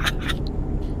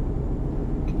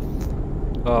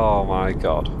 Oh my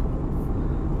god.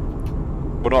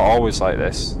 We're not always like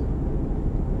this.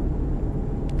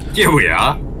 Yeah, we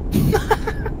are.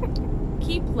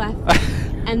 Keep left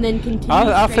and then continue.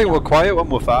 I straight think we're on. quiet when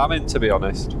we're farming, to be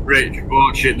honest. Rich,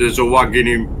 watch it, there's a wagon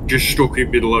in, just stuck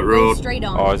in middle of the Go road. straight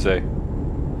on. Oh, is he?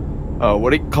 Oh,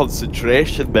 we're in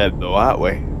concentration then though, aren't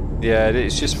we? Yeah,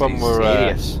 it's just when we're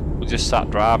serious. we just sat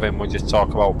driving, we just talk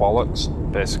about bollocks,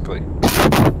 basically.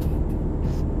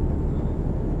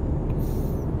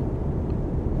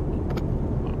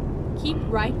 Keep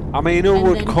right. I mean, who And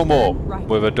would then come turn up right.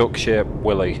 with a duck-shaped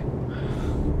willy?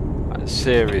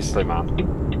 Seriously, man.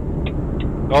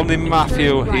 Only Matthew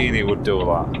Turn right. Heaney would do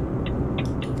that.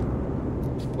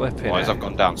 Flipping Boys, it. I've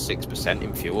gone down 6%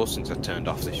 in fuel since I turned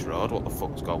off this road. What the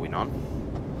fuck's going on?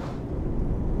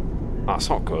 That's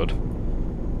not good.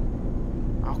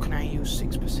 How can I use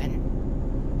 6%?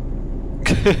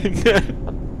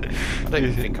 I don't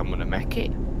even think I'm gonna make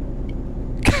it.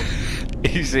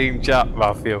 You seen Jack,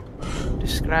 Matthew?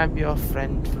 Describe your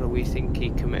friend for we think he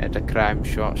committed a crime,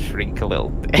 short, shrink a little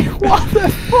bit. What the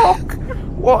fuck?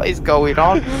 What is going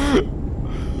on?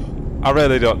 I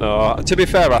really don't know. To be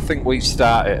fair, I think we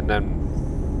started and then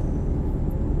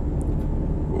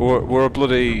we're a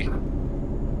bloody.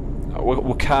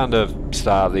 We kind of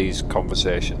start these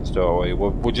conversations, don't we?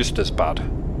 We're just as bad.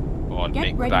 Oh, Get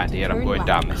Nick, good ready to idea. I'm turn going left.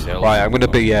 down this hill. Right, I'm going to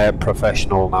be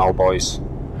professional now, boys.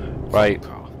 Right,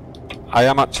 I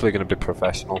am actually going to be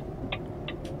professional.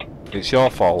 It's your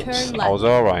fault. Turn I left. was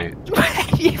alright.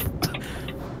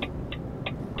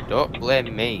 Don't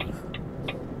blame me.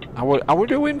 I were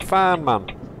doing fine, man.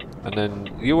 And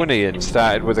then you and Ian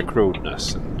started with a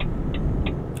crudeness.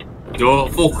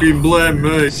 Don't fucking blame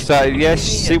me. Started,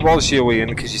 yes, it was you, Ian,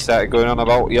 because you started going on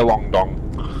about your long dong.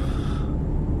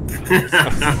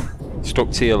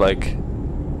 Stuck to your leg.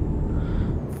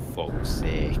 Fuck's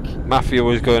sake. Matthew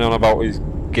was going on about his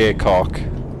gay cock.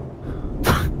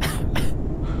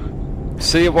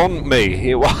 See, it wasn't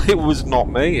me. It was not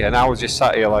me, and I was just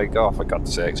sat here like, oh, for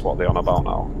God's sakes, what are they on about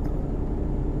now?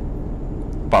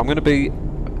 But I'm going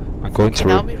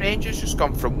to Army Ranger's just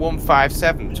gone from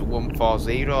 157 to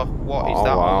 140. What is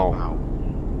that all about?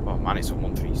 Oh man, it's a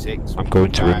 136. I'm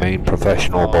going to remain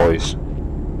professional, boys.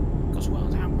 Goes well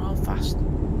down real fast.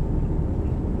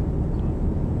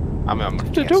 I'm gonna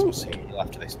get some cereal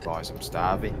after this, boys. I'm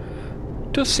starving.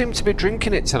 Does seem to be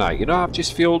drinking it tonight. You know, I've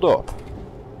just fueled up.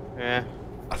 Yeah.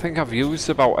 I think I've used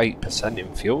about 8%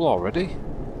 in fuel already.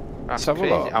 That's Let's have a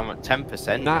crazy. look. I'm at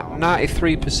 10% now.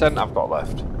 93% I've got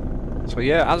left. So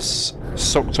yeah, it has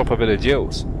sucked up a bit of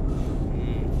juice.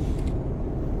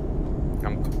 The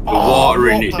water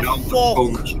in it down the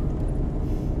punch.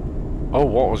 Oh,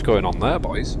 what was going on there,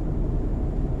 boys?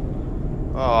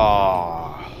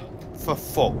 Oh, for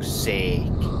fuck's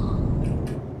sake.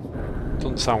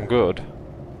 Doesn't sound good.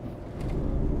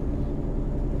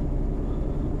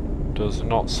 Does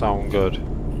not sound good.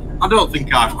 I don't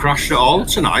think I've crashed at all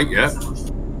tonight yet.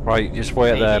 Right, just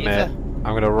wait there, mate.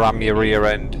 I'm gonna ram your rear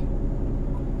end.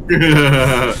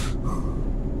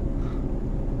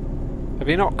 Have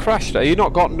you not crashed? Have you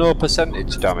not got no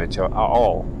percentage damage at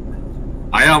all?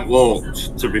 I haven't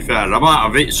looked, to be fair. I might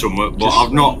have hit somewhere, but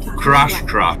I've not crashed.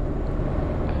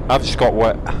 I've just got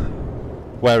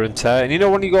wear and tear. And you know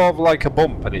when you go over like a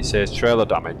bump and it says trailer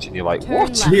damage and you're like,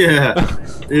 what? Yeah,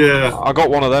 yeah. I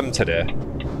got one of them today.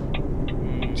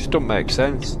 Just don't make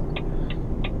sense.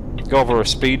 Go over a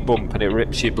speed bump and it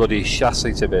rips your bloody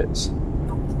chassis to bits.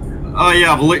 Oh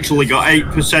yeah, I've literally got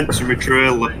 8% to my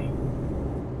trailer.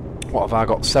 What have I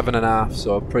got? 7.5,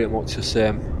 so pretty much the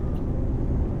same.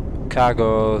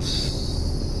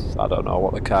 Cargo's... I don't know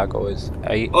what the cargo is.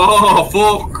 8? Oh,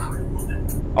 fuck!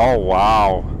 Oh,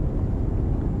 wow.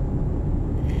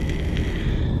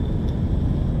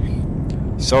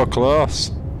 So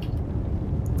close.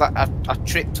 I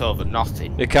tripped over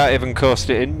nothing. You can't even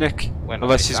coast it in, Nick. When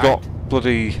unless he's got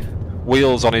bloody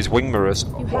wheels on his wing mirrors.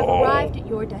 You have arrived at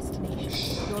your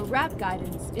destination. Your route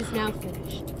guidance is now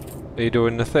finished. Are you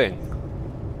doing the thing?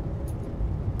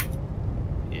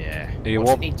 Yeah. Are you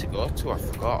what do you need to go to? I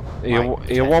forgot. Are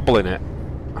you wobbling it?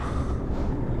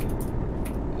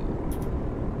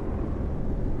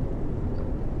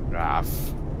 Right,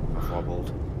 I've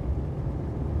wobbled.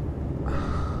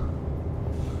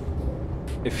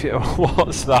 If you,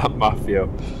 what's that, Matthew?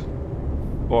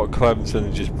 What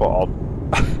Clemson just put on?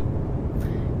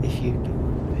 If you do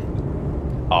it.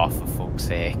 Oh, for fuck's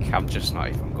sake! I'm just not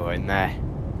even going there.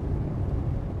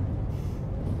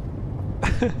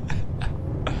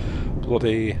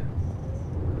 Bloody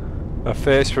a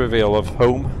face reveal of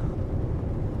whom?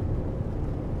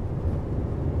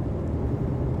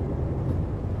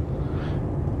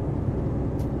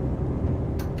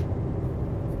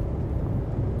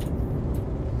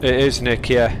 It is Nick,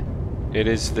 yeah. It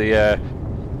is the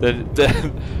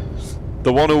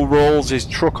one who rolls his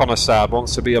truck on a side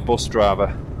wants to be a bus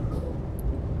driver.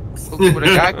 Look, a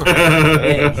guy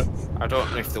I don't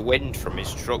know if the wind from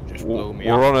his truck just blew me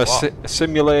off. We're on a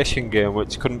simulation game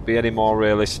which couldn't be any more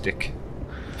realistic.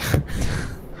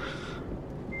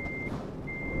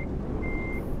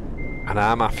 And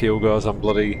our Matthew goes and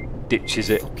bloody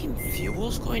ditches it. Fucking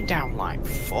fuel's going down like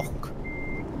fuck.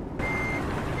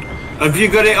 Have you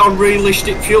got it on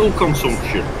realistic fuel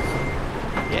consumption?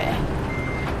 Yeah.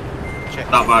 Check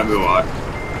that might be why.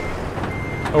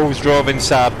 Who's drove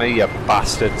inside me, you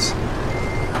bastards?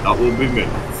 That will be me.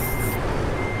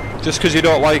 Just because you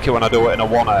don't like it when I do it in a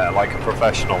 1-air like a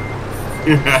professional.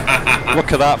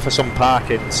 Look at that for some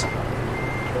parkings.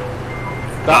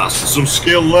 That's some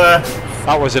skill there.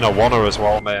 That was in a 1-er as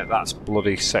well, mate. That's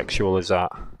bloody sexual as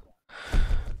that.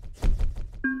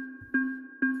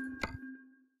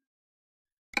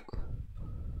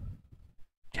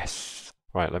 Yes.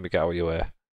 Right, let me get out of your way.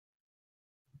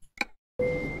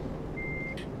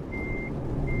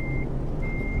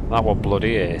 That one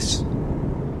bloody ace.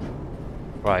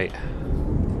 Right.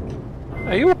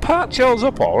 Are you parked yours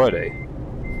up already?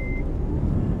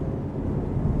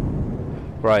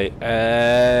 Right,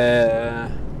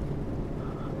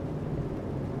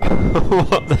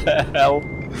 what the hell?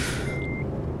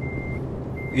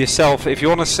 Yourself, if you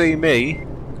want to see me,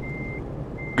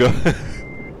 go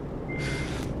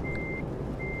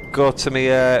go to me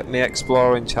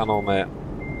exploring channel, mate.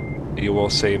 You will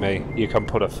see me. You can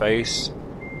put a face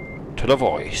to the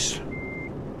voice.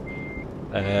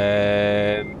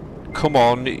 Come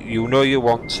on, you know you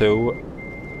want to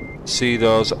see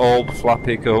those old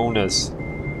flappy kahunas.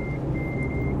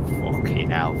 Fucking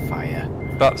hellfire.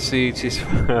 That seat is.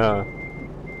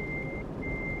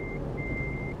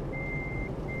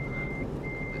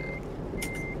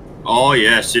 Oh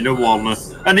yes, in a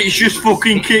 1-er. And it's just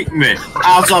fucking kicked me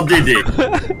as I did it.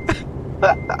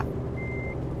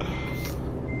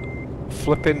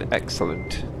 Flipping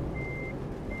excellent.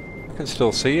 I can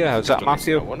still see you. How's that,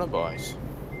 Matthew? One of boys.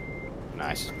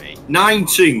 Nice as me.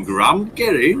 19 grand,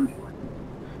 get in.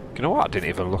 You know what? I didn't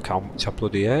even look how much I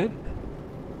bloody earned.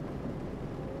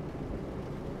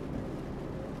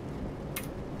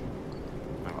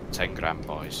 I got 10 grand,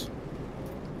 boys.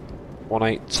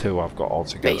 182 I've got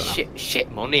altogether. Bit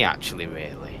shit money, actually,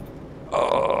 really.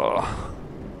 Oh.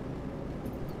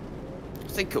 I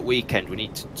think at weekend we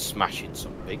need to smash in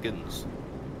some big uns.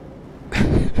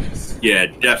 Yeah,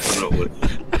 definitely.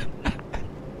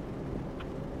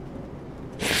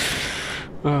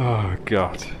 Oh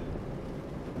god.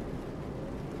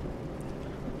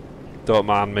 Don't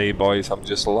mind me, boys. I'm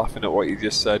just laughing at what you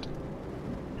just said.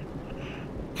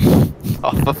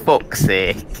 Oh, for fuck's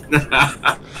sake.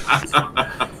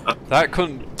 That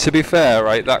couldn't, to be fair,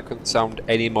 right, that couldn't sound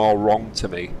any more wrong to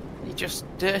me. You're just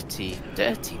dirty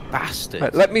bastard.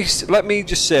 Right, let me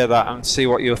just say that and see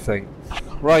what you think.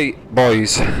 Right,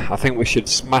 boys, I think we should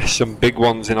smash some big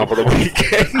ones in over the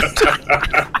weekend.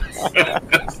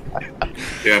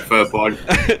 Yeah, fair point.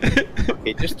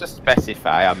 Okay, just to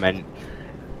specify, I meant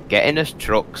getting us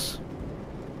trucks,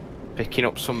 picking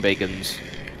up some big uns.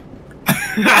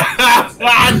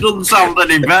 That doesn't sound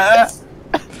any better.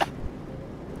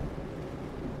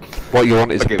 What you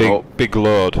want is a big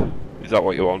load. that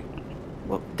what you want?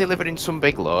 Well, delivering some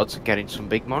big loads, getting some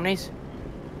big monies.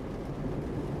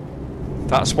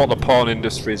 That's what the porn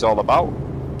industry is all about.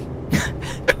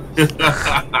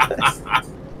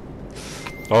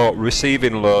 Oh,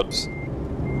 receiving loads.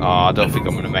 Oh, I don't think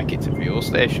I'm going to make it to fuel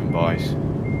station, boys.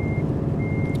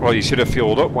 Well, you should have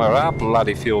fueled up where I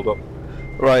bloody fueled up.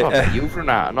 Right, Oh, but you've run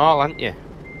out and all, haven't you?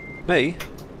 Me?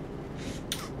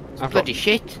 I've bloody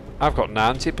shit. I've got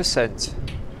 90%.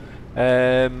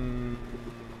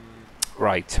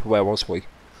 Right, where was we? Do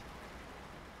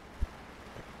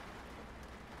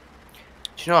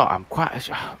you know what, I'm quite...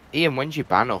 Ian, when's your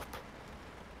ban up?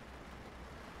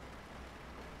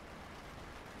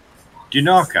 Do you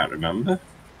know? I can't remember.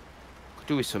 Could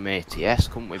do with some ATS,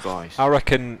 couldn't we, boys? I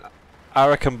reckon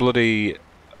bloody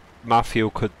Matthew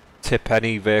could tip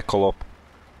any vehicle up.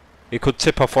 He could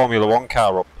tip a Formula 1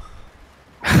 car up.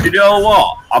 You know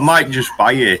what? I might just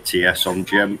buy ATS on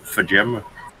for Gemma.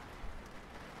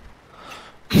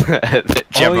 That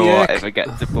Gemma won't ever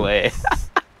get to play.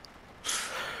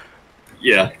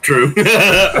 Yeah, true.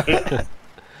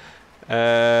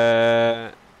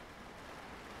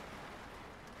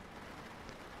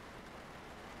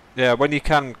 Yeah, when you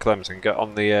can, Clemson, get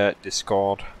on the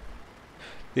Discord.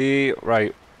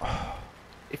 Right.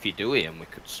 If you do, Ian, we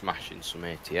could smash in some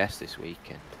ATS this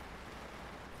weekend.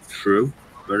 True.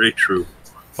 Very true.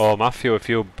 Oh, Matthew, if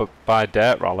you buy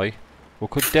Dirt Rally, we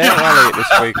could Dirt Rally it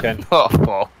this weekend. Oh,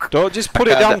 fuck. Don't just put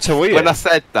it down to Ian. When I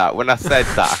said that,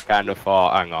 I kind of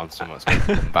thought, hang on, someone's going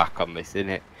to come back on this,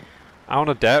 innit? I want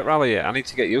to Dirt Rally it. I need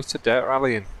to get used to Dirt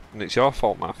Rallying. And it's your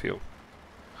fault, Matthew.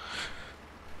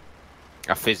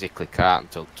 I physically can't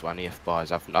until 20th,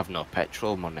 boys. I've no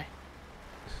petrol money.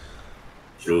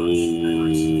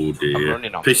 Oh dear. I'm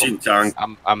running on Pissing tank.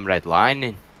 I'm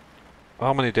redlining.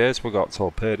 How many days we got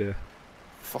till payday?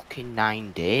 Fucking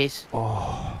 9 days.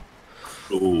 Oh.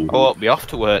 Ooh. I won't be off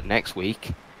to work next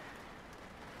week.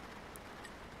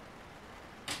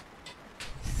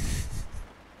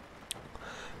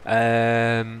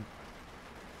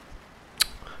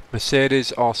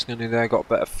 Mercedes or Scania there got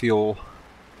better fuel.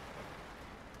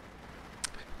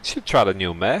 Should try the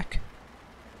new make.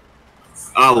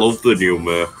 I love the new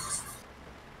make.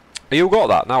 You got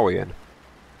that now, Ian?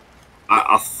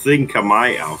 I think I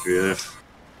might have, yeah.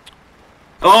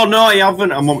 Oh no, I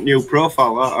haven't. I'm on new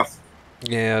profile, aren't I?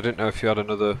 Yeah, I didn't know if you had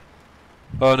another.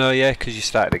 Oh no, yeah, because you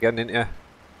started again, didn't you?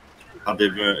 I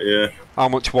did, yeah. How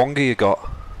much Wonga you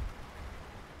got?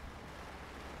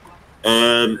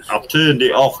 I've turned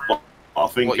it off, but I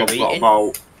think I've got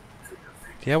about.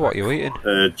 Yeah, what are you eating?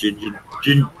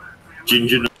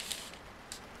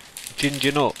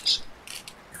 Ginger nuts.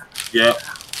 Yeah.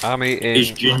 I'm eating.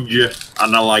 He's ginger,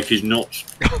 and I like his nuts.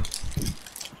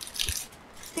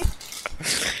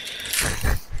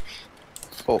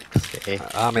 Fuck's sake.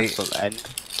 I'm eating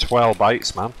 12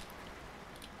 bites, man.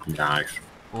 Nice.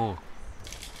 Oh.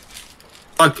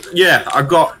 Yeah, I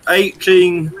got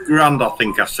 18 grand, I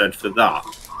think I said, for that,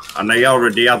 and they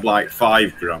already had like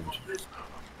 5 grand.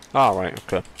 Oh, right,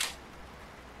 okay.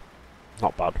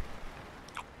 Not bad.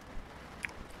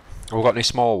 Have we got any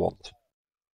small ones?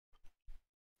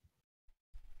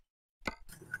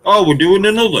 Oh, we're doing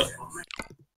another.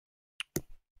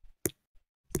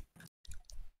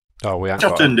 Oh, we ain't I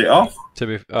got turned it off.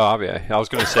 Oh, have you? I was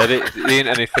going to say, there ain't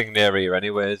anything near here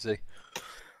anyway, is he?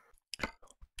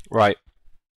 Right.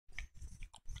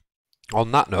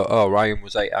 On that note, oh, Ryan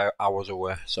was 8 hours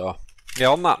away, so... Yeah,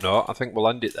 on that note, I think we'll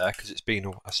end it there, because it's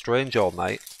been a strange old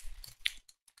night.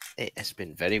 It has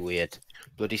been very weird.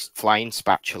 Bloody flying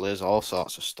spatulas, all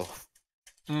sorts of stuff.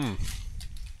 Hmm.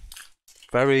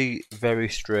 Very, very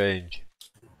strange.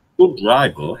 Good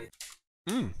ride, boy.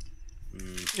 Hmm.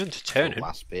 Entertaining.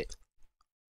 Last bit.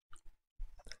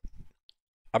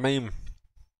 I mean,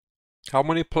 how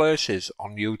many places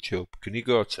on YouTube can you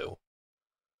go to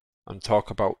and talk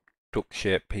about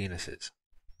duck-shaped penises?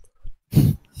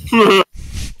 You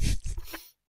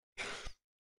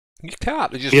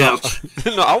can't. They're just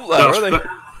they're not out there, are they?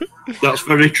 That's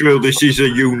very true. This is a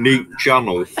unique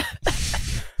channel.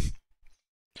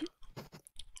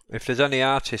 If there's any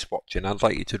artists watching, I'd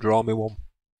like you to draw me one.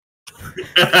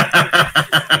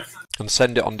 And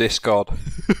send it on Discord.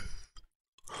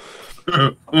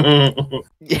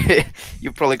 Yeah,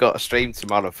 you've probably got a stream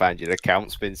tomorrow and find your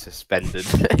account's been suspended.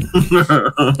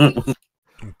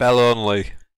 Bell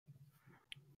only.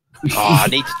 Oh, I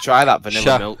need to try that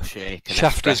vanilla milkshake.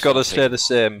 Shafty's got to stay the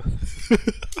same.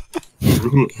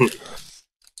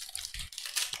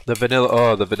 The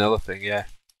vanilla thing, yeah.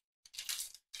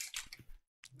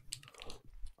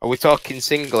 Are we talking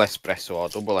single espresso or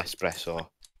double espresso?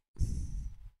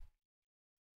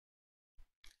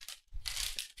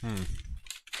 I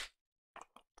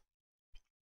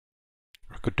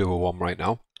could do a one right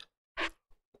now.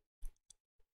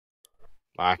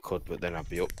 I could, but then I'd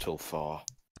be up till 4.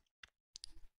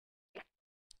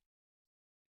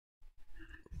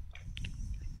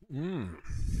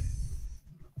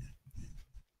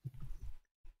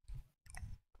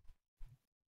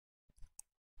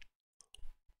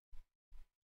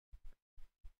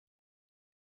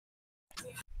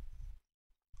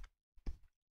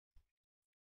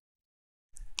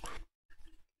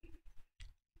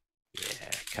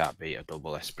 Yeah, can't beat a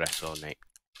double espresso, Nick.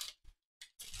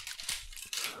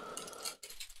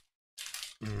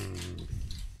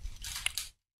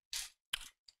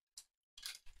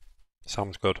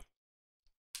 Sounds good.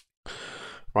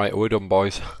 Right, are we done,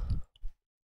 boys?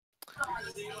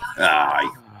 Aye.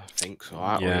 I think so,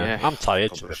 aren't we? Yeah, I'm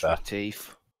tired, to be Brush my fair.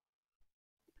 teeth.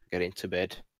 Get into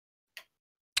bed.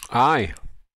 Aye.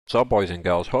 So, boys and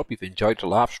girls, hope you've enjoyed the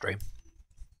live stream.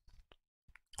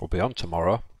 We'll be on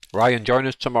tomorrow. Ryan, join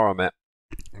us tomorrow, mate.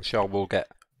 I'm sure we'll get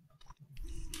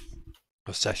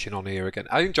a session on here again.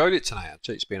 I enjoyed it tonight,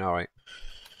 actually. It's been alright.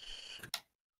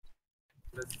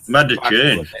 Made a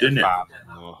change, didn't it?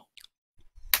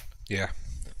 Yeah.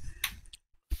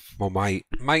 Well, might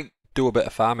do a bit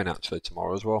of farming actually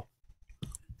tomorrow as well.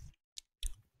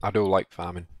 I do like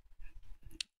farming.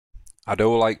 I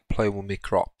do like playing with my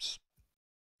crops.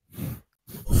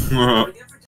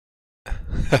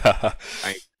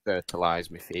 I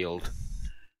fertilise my field.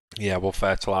 Yeah, we'll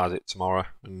fertilise it tomorrow,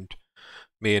 and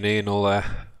me and Ian will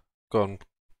go and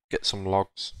get some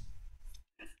logs.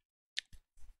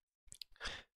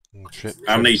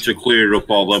 I need to clear up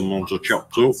all them ones I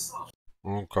chopped up.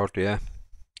 Oh god, yeah.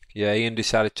 Yeah, Ian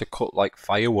decided to cut like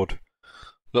firewood.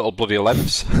 Little bloody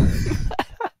lengths.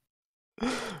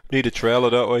 Need a trailer,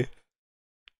 don't we?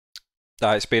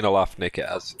 Nah, it's been a laugh, Nick, it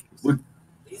has.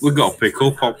 We've got to pick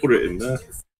up, I'll put it in there.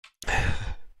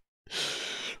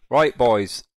 Right,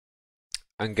 boys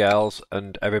and girls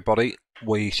and everybody,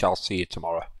 we shall see you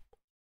tomorrow.